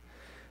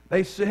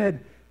 They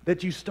said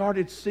that you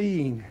started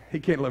seeing,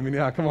 he can't let me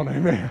now, come on,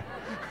 amen.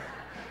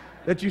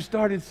 That you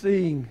started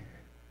seeing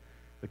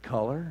the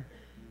color,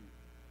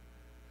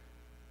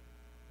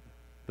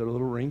 the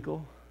little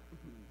wrinkle,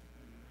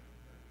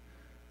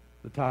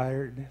 the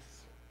tiredness.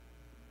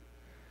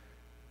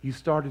 You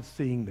started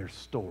seeing their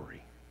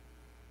story.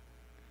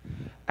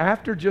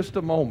 After just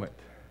a moment,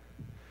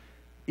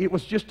 it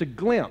was just a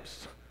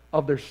glimpse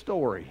of their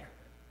story.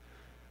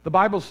 The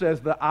Bible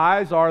says the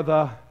eyes are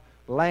the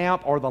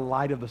lamp or the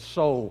light of the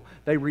soul.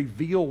 They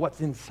reveal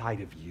what's inside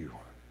of you.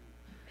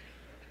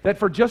 that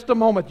for just a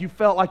moment you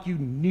felt like you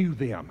knew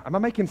them. Am I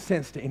making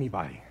sense to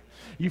anybody?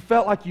 You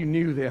felt like you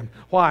knew them.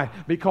 Why?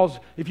 Because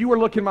if you were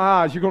looking in my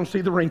eyes, you're going to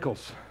see the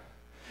wrinkles.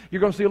 You're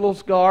going to see a little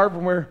scar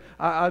from where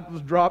I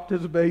was dropped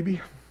as a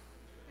baby.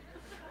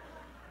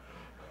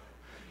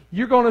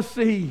 You're going to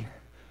see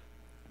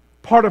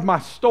part of my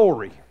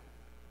story.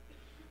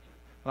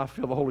 I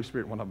feel the Holy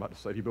Spirit, what I'm about to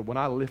say to you, but when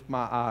I lift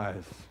my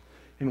eyes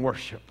in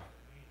worship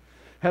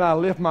and I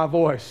lift my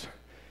voice,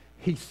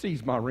 He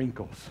sees my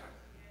wrinkles.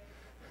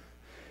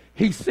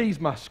 He sees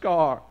my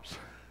scars.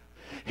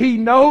 He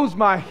knows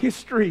my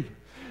history,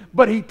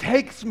 but He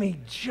takes me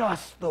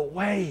just the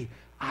way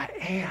I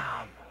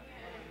am.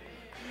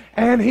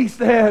 And He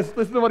says,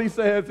 listen to what He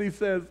says. He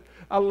says,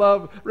 I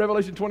love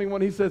Revelation 21.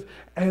 He says,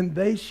 and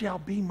they shall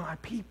be my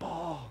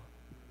people,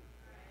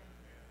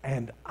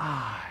 and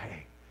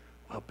I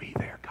will be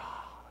their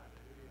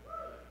God.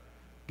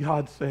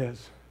 God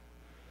says,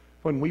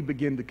 when we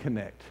begin to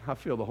connect, I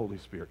feel the Holy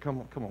Spirit.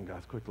 Come on,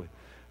 guys, quickly.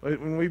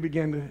 When we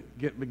begin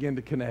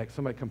to connect,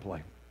 somebody come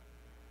play.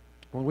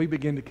 When we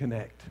begin to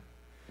connect,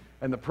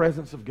 and the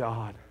presence of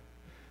God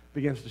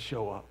begins to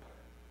show up,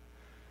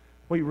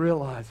 we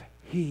realize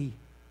He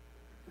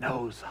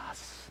knows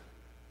us.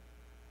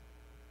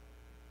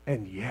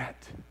 And yet,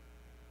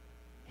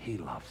 He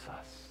loves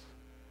us.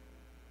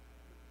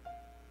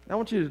 I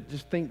want you to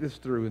just think this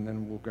through, and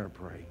then we're going to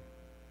pray.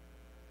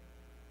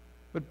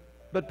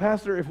 But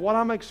Pastor, if what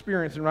I'm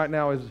experiencing right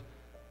now is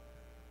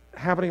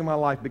happening in my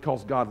life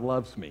because God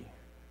loves me,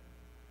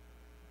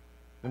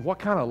 then what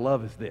kind of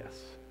love is this?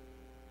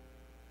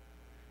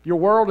 Your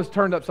world is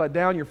turned upside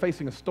down. You're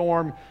facing a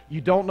storm. You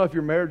don't know if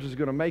your marriage is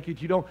going to make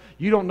it. You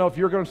don't know if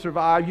you're going to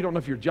survive. You don't know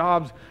if your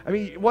job's,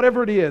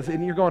 whatever it is.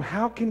 And you're going,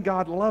 how can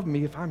God love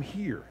me if I'm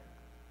here?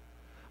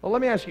 Well,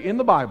 let me ask you, in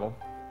the Bible,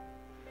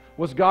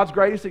 was God's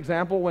greatest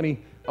example when He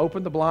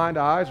opened the blind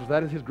eyes? Was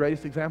that His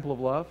greatest example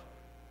of love?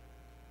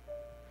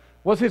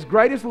 Was His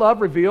greatest love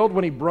revealed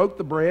when He broke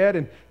the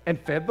bread and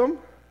fed them?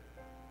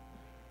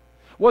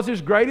 Was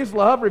His greatest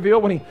love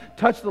revealed when He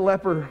touched the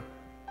leper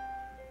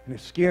and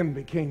his skin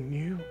became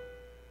new?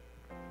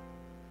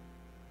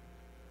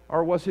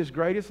 Or was His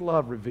greatest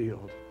love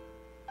revealed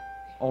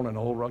on an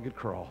old rugged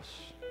cross?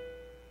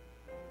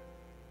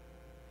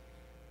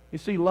 You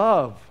see,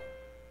 love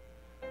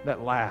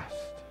that lasts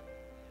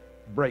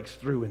breaks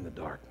through in the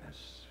darkness.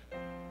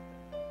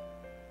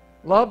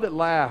 Love that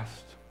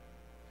lasts,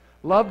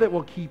 love that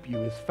will keep you,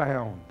 is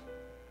found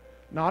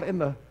not in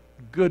the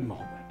good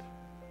moment,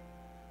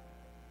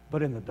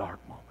 but in the dark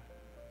moment.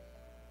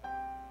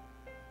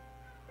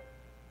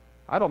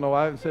 I don't know,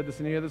 I haven't said this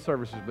in any other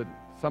services, but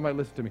somebody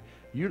listen to me.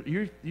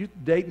 You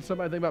dating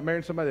somebody, think about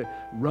marrying somebody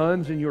that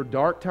runs in your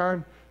dark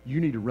time, you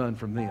need to run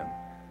from them.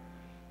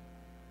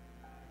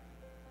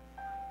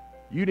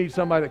 You need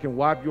somebody that can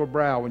wipe your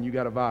brow when you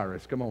got a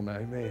virus. Come on now,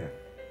 amen.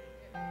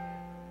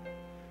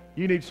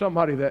 You need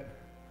somebody that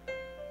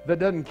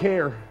doesn't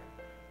care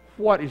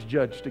what is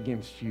judged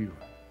against you.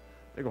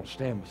 They're going to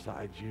stand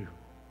beside you.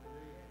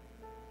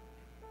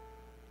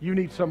 You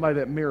need somebody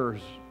that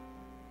mirrors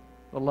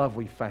the love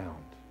we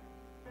found,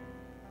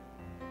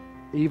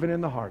 even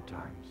in the hard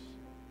times.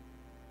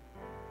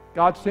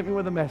 God sent me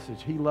with a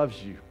message. He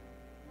loves you.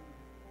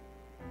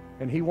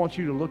 And He wants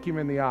you to look Him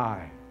in the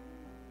eye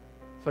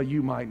so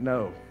you might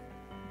know.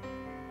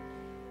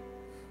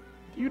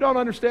 You don't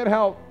understand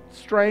how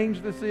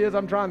strange this is.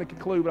 I'm trying to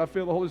conclude, but I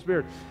feel the Holy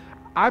Spirit.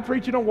 I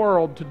preach in a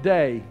world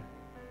today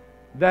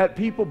that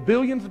people,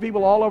 billions of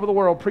people all over the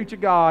world, preach a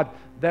God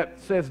that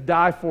says,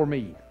 die for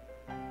me.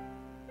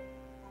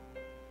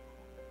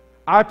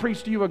 I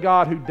preach to you a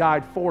God who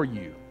died for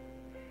you,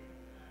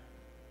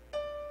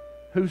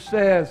 who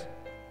says,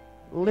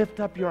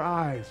 lift up your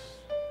eyes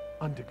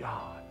unto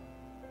God.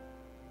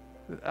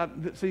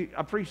 See,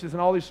 I preach this in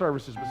all these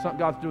services, but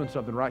God's doing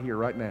something right here,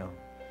 right now.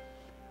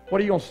 What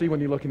are you going to see when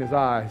you look in His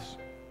eyes?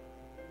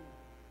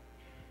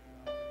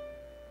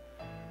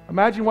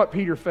 Imagine what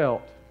Peter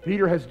felt.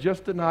 Peter has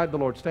just denied the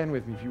Lord. Stand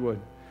with me if you would.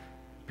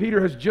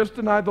 Peter has just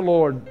denied the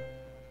Lord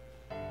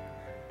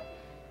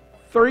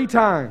 3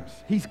 times.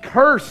 He's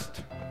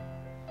cursed.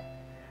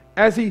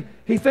 As he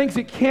thinks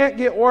it can't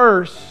get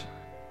worse,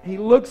 he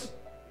looks,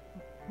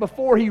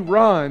 before he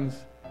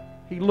runs,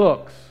 he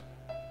looks.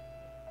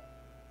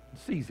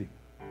 Sees Him.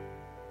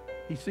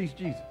 He sees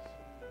Jesus.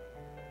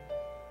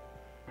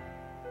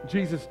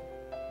 Jesus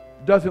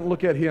doesn't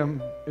look at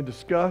him in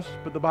disgust,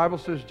 but the Bible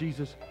says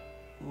Jesus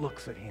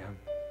looks at him.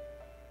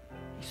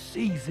 He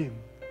sees him.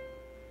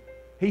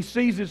 He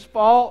sees his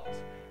faults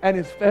and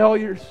his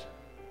failures,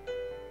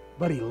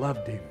 but He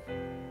loved him.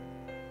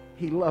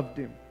 He loved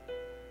him.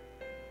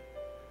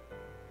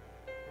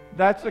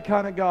 That's the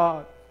kind of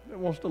God that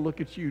wants to look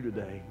at you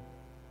today.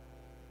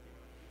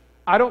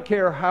 I don't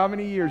care how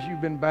many years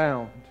you've been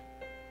bound.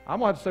 I'm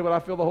going to have to say what I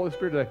feel the Holy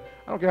Spirit today.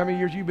 I don't care how many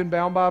years you've been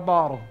bound by a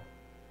bottle.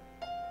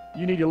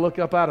 You need to look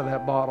up out of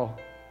that bottle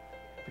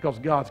because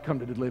God's come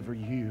to deliver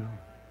you.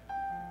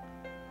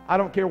 I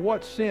don't care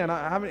what sin,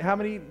 how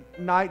many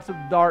nights of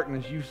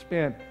darkness you've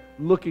spent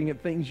looking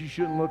at things you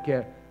shouldn't look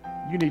at.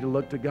 You need to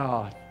look to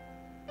God.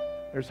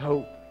 There's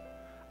hope.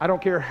 I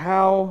don't care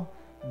how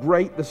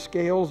great the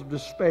scales of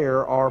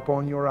despair are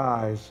upon your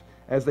eyes,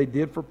 as they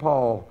did for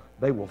Paul,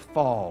 they will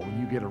fall when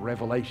you get a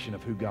revelation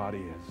of who God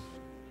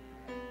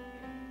is.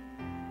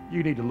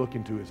 You need to look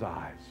into His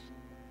eyes.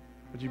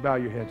 Would you bow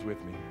your heads with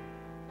me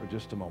for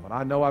just a moment?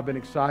 I know I've been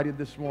excited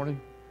this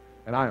morning,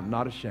 and I am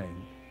not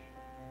ashamed.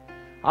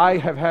 I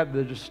have had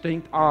the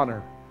distinct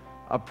honor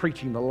of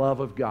preaching the love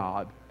of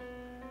God.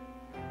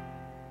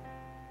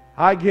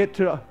 I get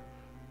to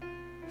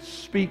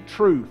speak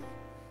truth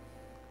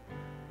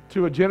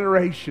to a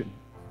generation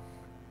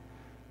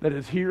that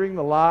is hearing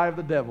the lie of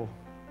the devil.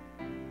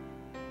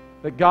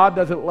 That God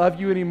doesn't love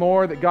you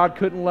anymore, that God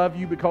couldn't love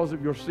you because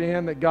of your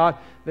sin, that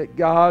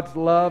God's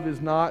love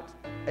is not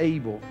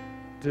able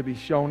to be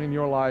shown in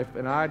your life.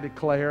 And I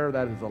declare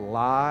that is a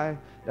lie.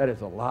 That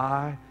is a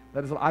lie.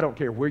 I don't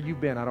care where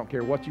you've been. I don't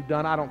care what you've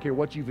done. I don't care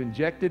what you've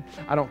injected.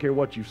 I don't care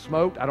what you've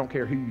smoked. I don't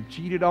care who you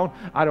cheated on.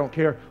 I don't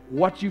care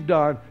what you've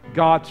done.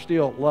 God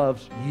still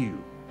loves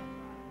you.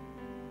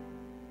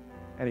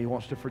 And He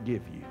wants to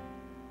forgive you.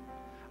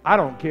 I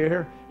don't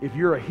care if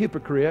you're a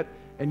hypocrite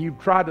and you've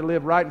tried to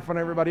live right in front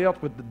of everybody else,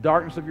 but the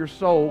darkness of your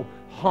soul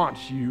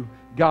haunts you.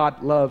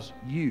 God loves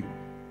you.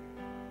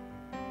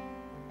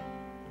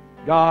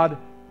 God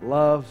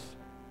loves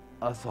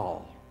us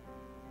all.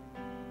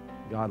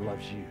 God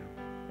loves you.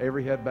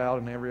 Every head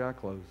bowed and every eye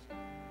closed.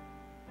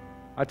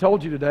 I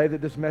told you today that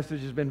this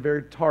message has been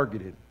very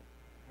targeted.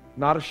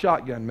 Not a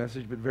shotgun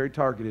message, but very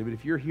targeted. But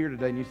if you're here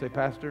today and you say,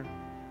 Pastor,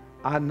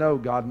 I know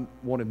God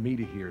wanted me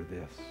to hear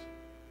this.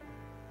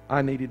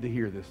 I needed to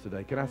hear this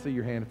today. Can I see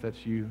your hand if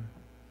that's you?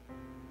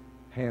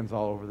 Hands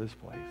all over this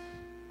place.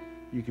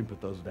 You can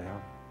put those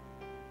down.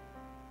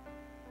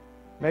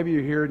 Maybe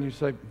you're here and you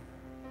say,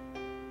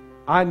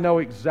 I know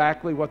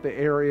exactly what the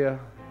area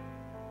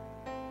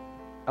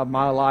of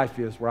my life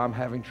is where I'm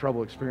having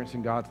trouble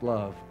experiencing God's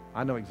love.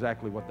 I know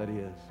exactly what that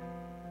is.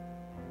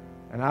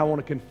 And I want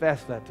to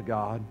confess that to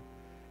God.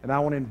 And I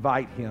want to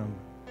invite Him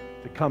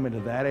to come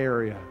into that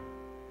area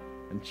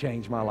and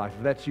change my life.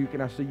 If that's you,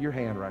 can I see your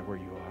hand right where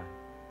you are?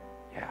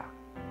 Yeah.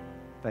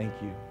 Thank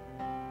you.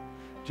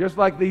 Just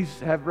like these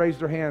have raised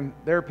their hand,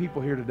 there are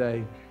people here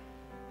today.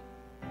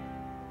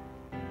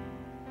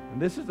 And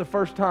this is the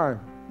first time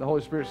the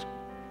Holy Spirit's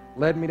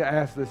led me to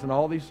ask this in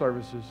all these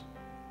services.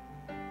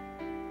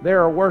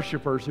 There are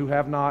worshipers who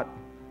have not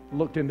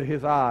looked into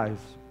His eyes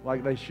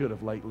like they should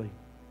have lately.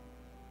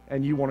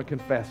 And you want to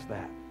confess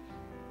that.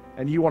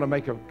 And you want to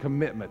make a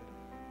commitment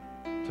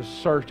to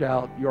search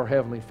out your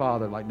Heavenly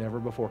Father like never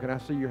before. Can I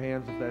see your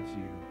hands if that's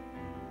you?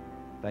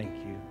 Thank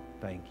you.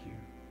 Thank you.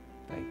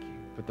 Thank you.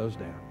 Put those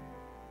down.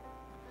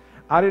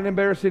 I didn't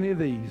embarrass any of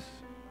these.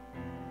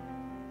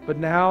 But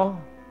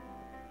now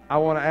I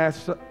want to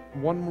ask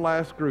one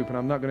last group, and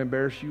I'm not going to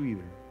embarrass you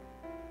either.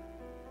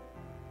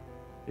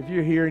 If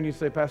you're here and you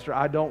say, Pastor,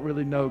 I don't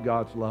really know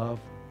God's love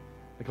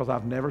because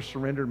I've never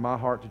surrendered my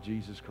heart to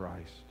Jesus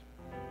Christ.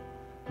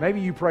 Maybe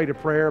you prayed a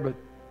prayer, but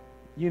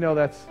you know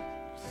that's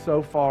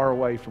so far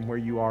away from where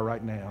you are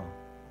right now.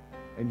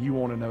 And you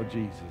want to know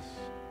Jesus.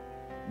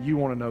 You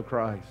want to know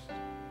Christ.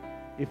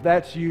 If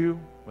that's you,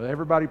 with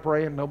everybody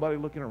praying, nobody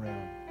looking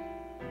around,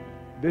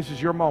 this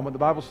is your moment. The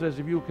Bible says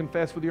if you will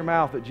confess with your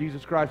mouth that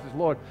Jesus Christ is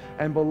Lord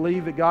and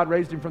believe that God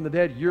raised Him from the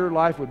dead, your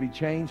life would be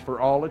changed for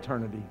all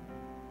eternity.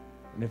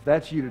 And if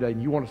that's you today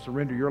and you want to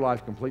surrender your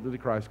life completely to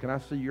Christ, can I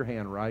see your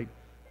hand right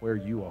where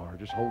you are?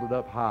 Just hold it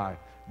up high.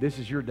 This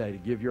is your day to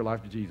give your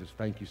life to Jesus.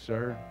 Thank you,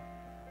 sir.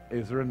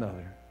 Is there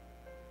another?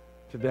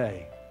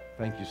 Today.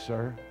 Thank you,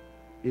 sir.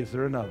 Is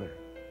there another?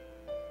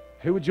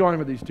 Who would join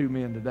with these two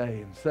men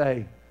today and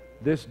say,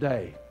 this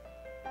day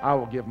I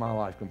will give my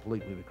life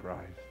completely to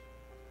Christ.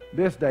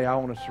 This day I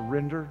want to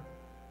surrender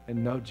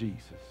and know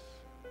Jesus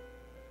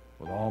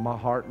with all my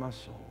heart and my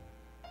soul.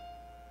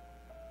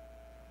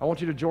 I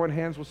want you to join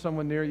hands with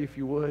someone near you if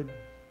you would.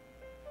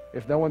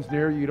 If no one's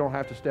near you, you don't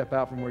have to step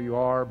out from where you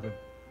are. But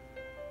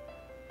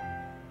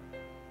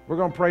we're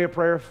going to pray a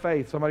prayer of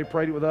faith. Somebody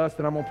prayed it with us,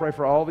 then I'm going to pray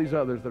for all these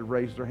others that have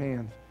raised their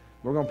hands.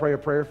 We're going to pray a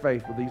prayer of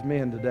faith with these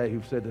men today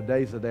who've said,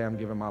 today's the day I'm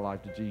giving my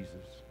life to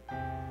Jesus.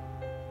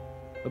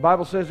 The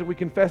Bible says that we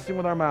confess Him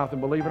with our mouth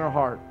and believe in our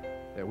heart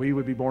that we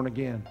would be born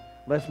again.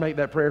 Let's make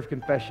that prayer of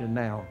confession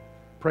now.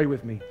 Pray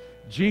with me.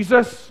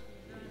 Jesus,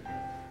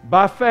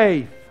 by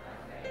faith,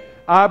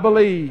 I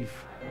believe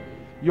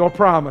your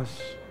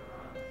promise.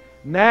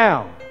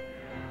 Now,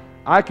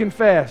 I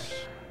confess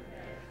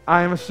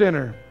I am a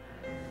sinner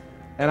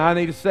and I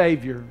need a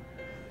Savior.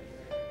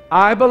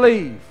 I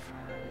believe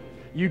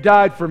you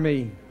died for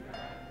me.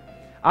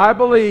 I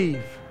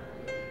believe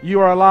you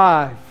are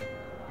alive.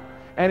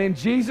 And in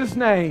Jesus'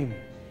 name,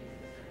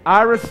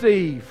 I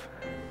receive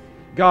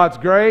God's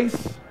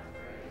grace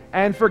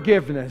and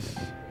forgiveness.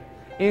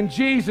 In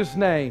Jesus'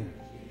 name,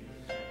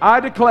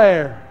 I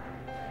declare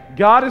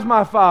God is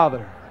my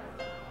Father.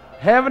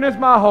 Heaven is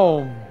my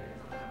home.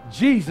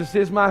 Jesus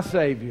is my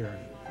Savior.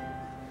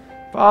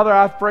 Father,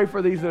 I pray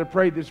for these that have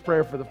prayed this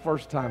prayer for the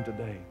first time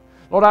today.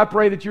 Lord, I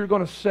pray that you're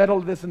going to settle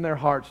this in their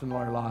hearts and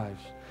their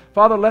lives.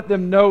 Father, let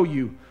them know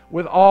you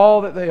with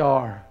all that they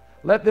are.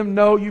 Let them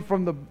know you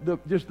from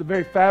just the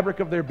very fabric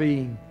of their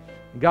being.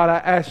 God, I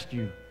ask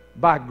you,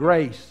 by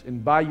grace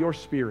and by your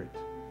Spirit,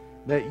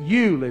 that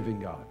you,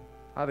 living God,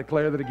 I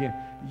declare that again,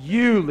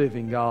 you,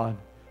 living God,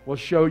 will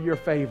show your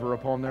favor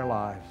upon their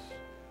lives.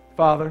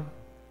 Father,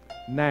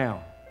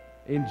 now,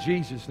 in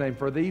Jesus' name,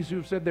 for these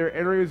who've said there are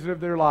areas of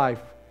their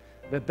life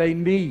that they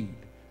need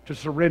to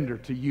surrender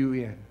to you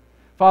in.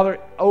 Father,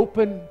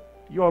 open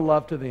your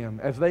love to them.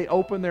 As they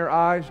open their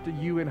eyes to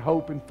you in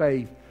hope and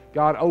faith,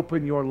 God,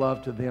 open your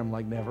love to them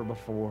like never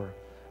before.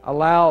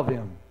 Allow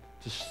them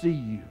to see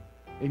you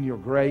in your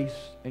grace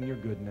and your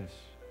goodness.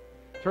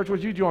 Church,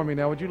 would you join me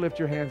now? Would you lift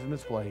your hands in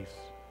this place?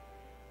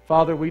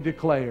 Father, we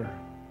declare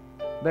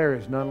there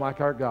is none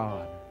like our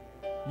God.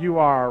 You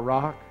are our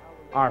rock,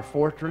 our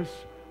fortress,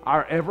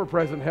 our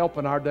ever-present help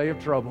in our day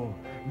of trouble.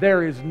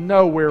 There is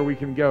nowhere we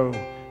can go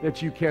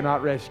that you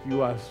cannot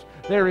rescue us.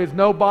 There is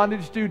no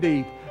bondage too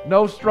deep,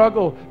 no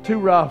struggle too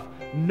rough,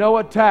 no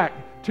attack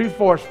too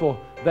forceful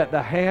that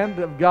the hand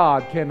of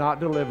God cannot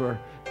deliver.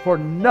 For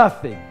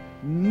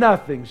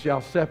nothing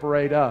shall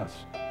separate us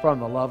from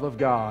the love of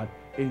God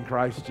in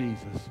Christ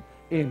Jesus.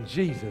 In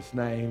Jesus'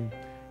 name,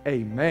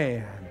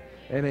 amen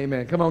and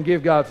amen. Come on,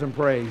 give God some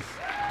praise.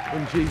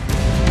 In Jesus'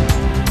 name.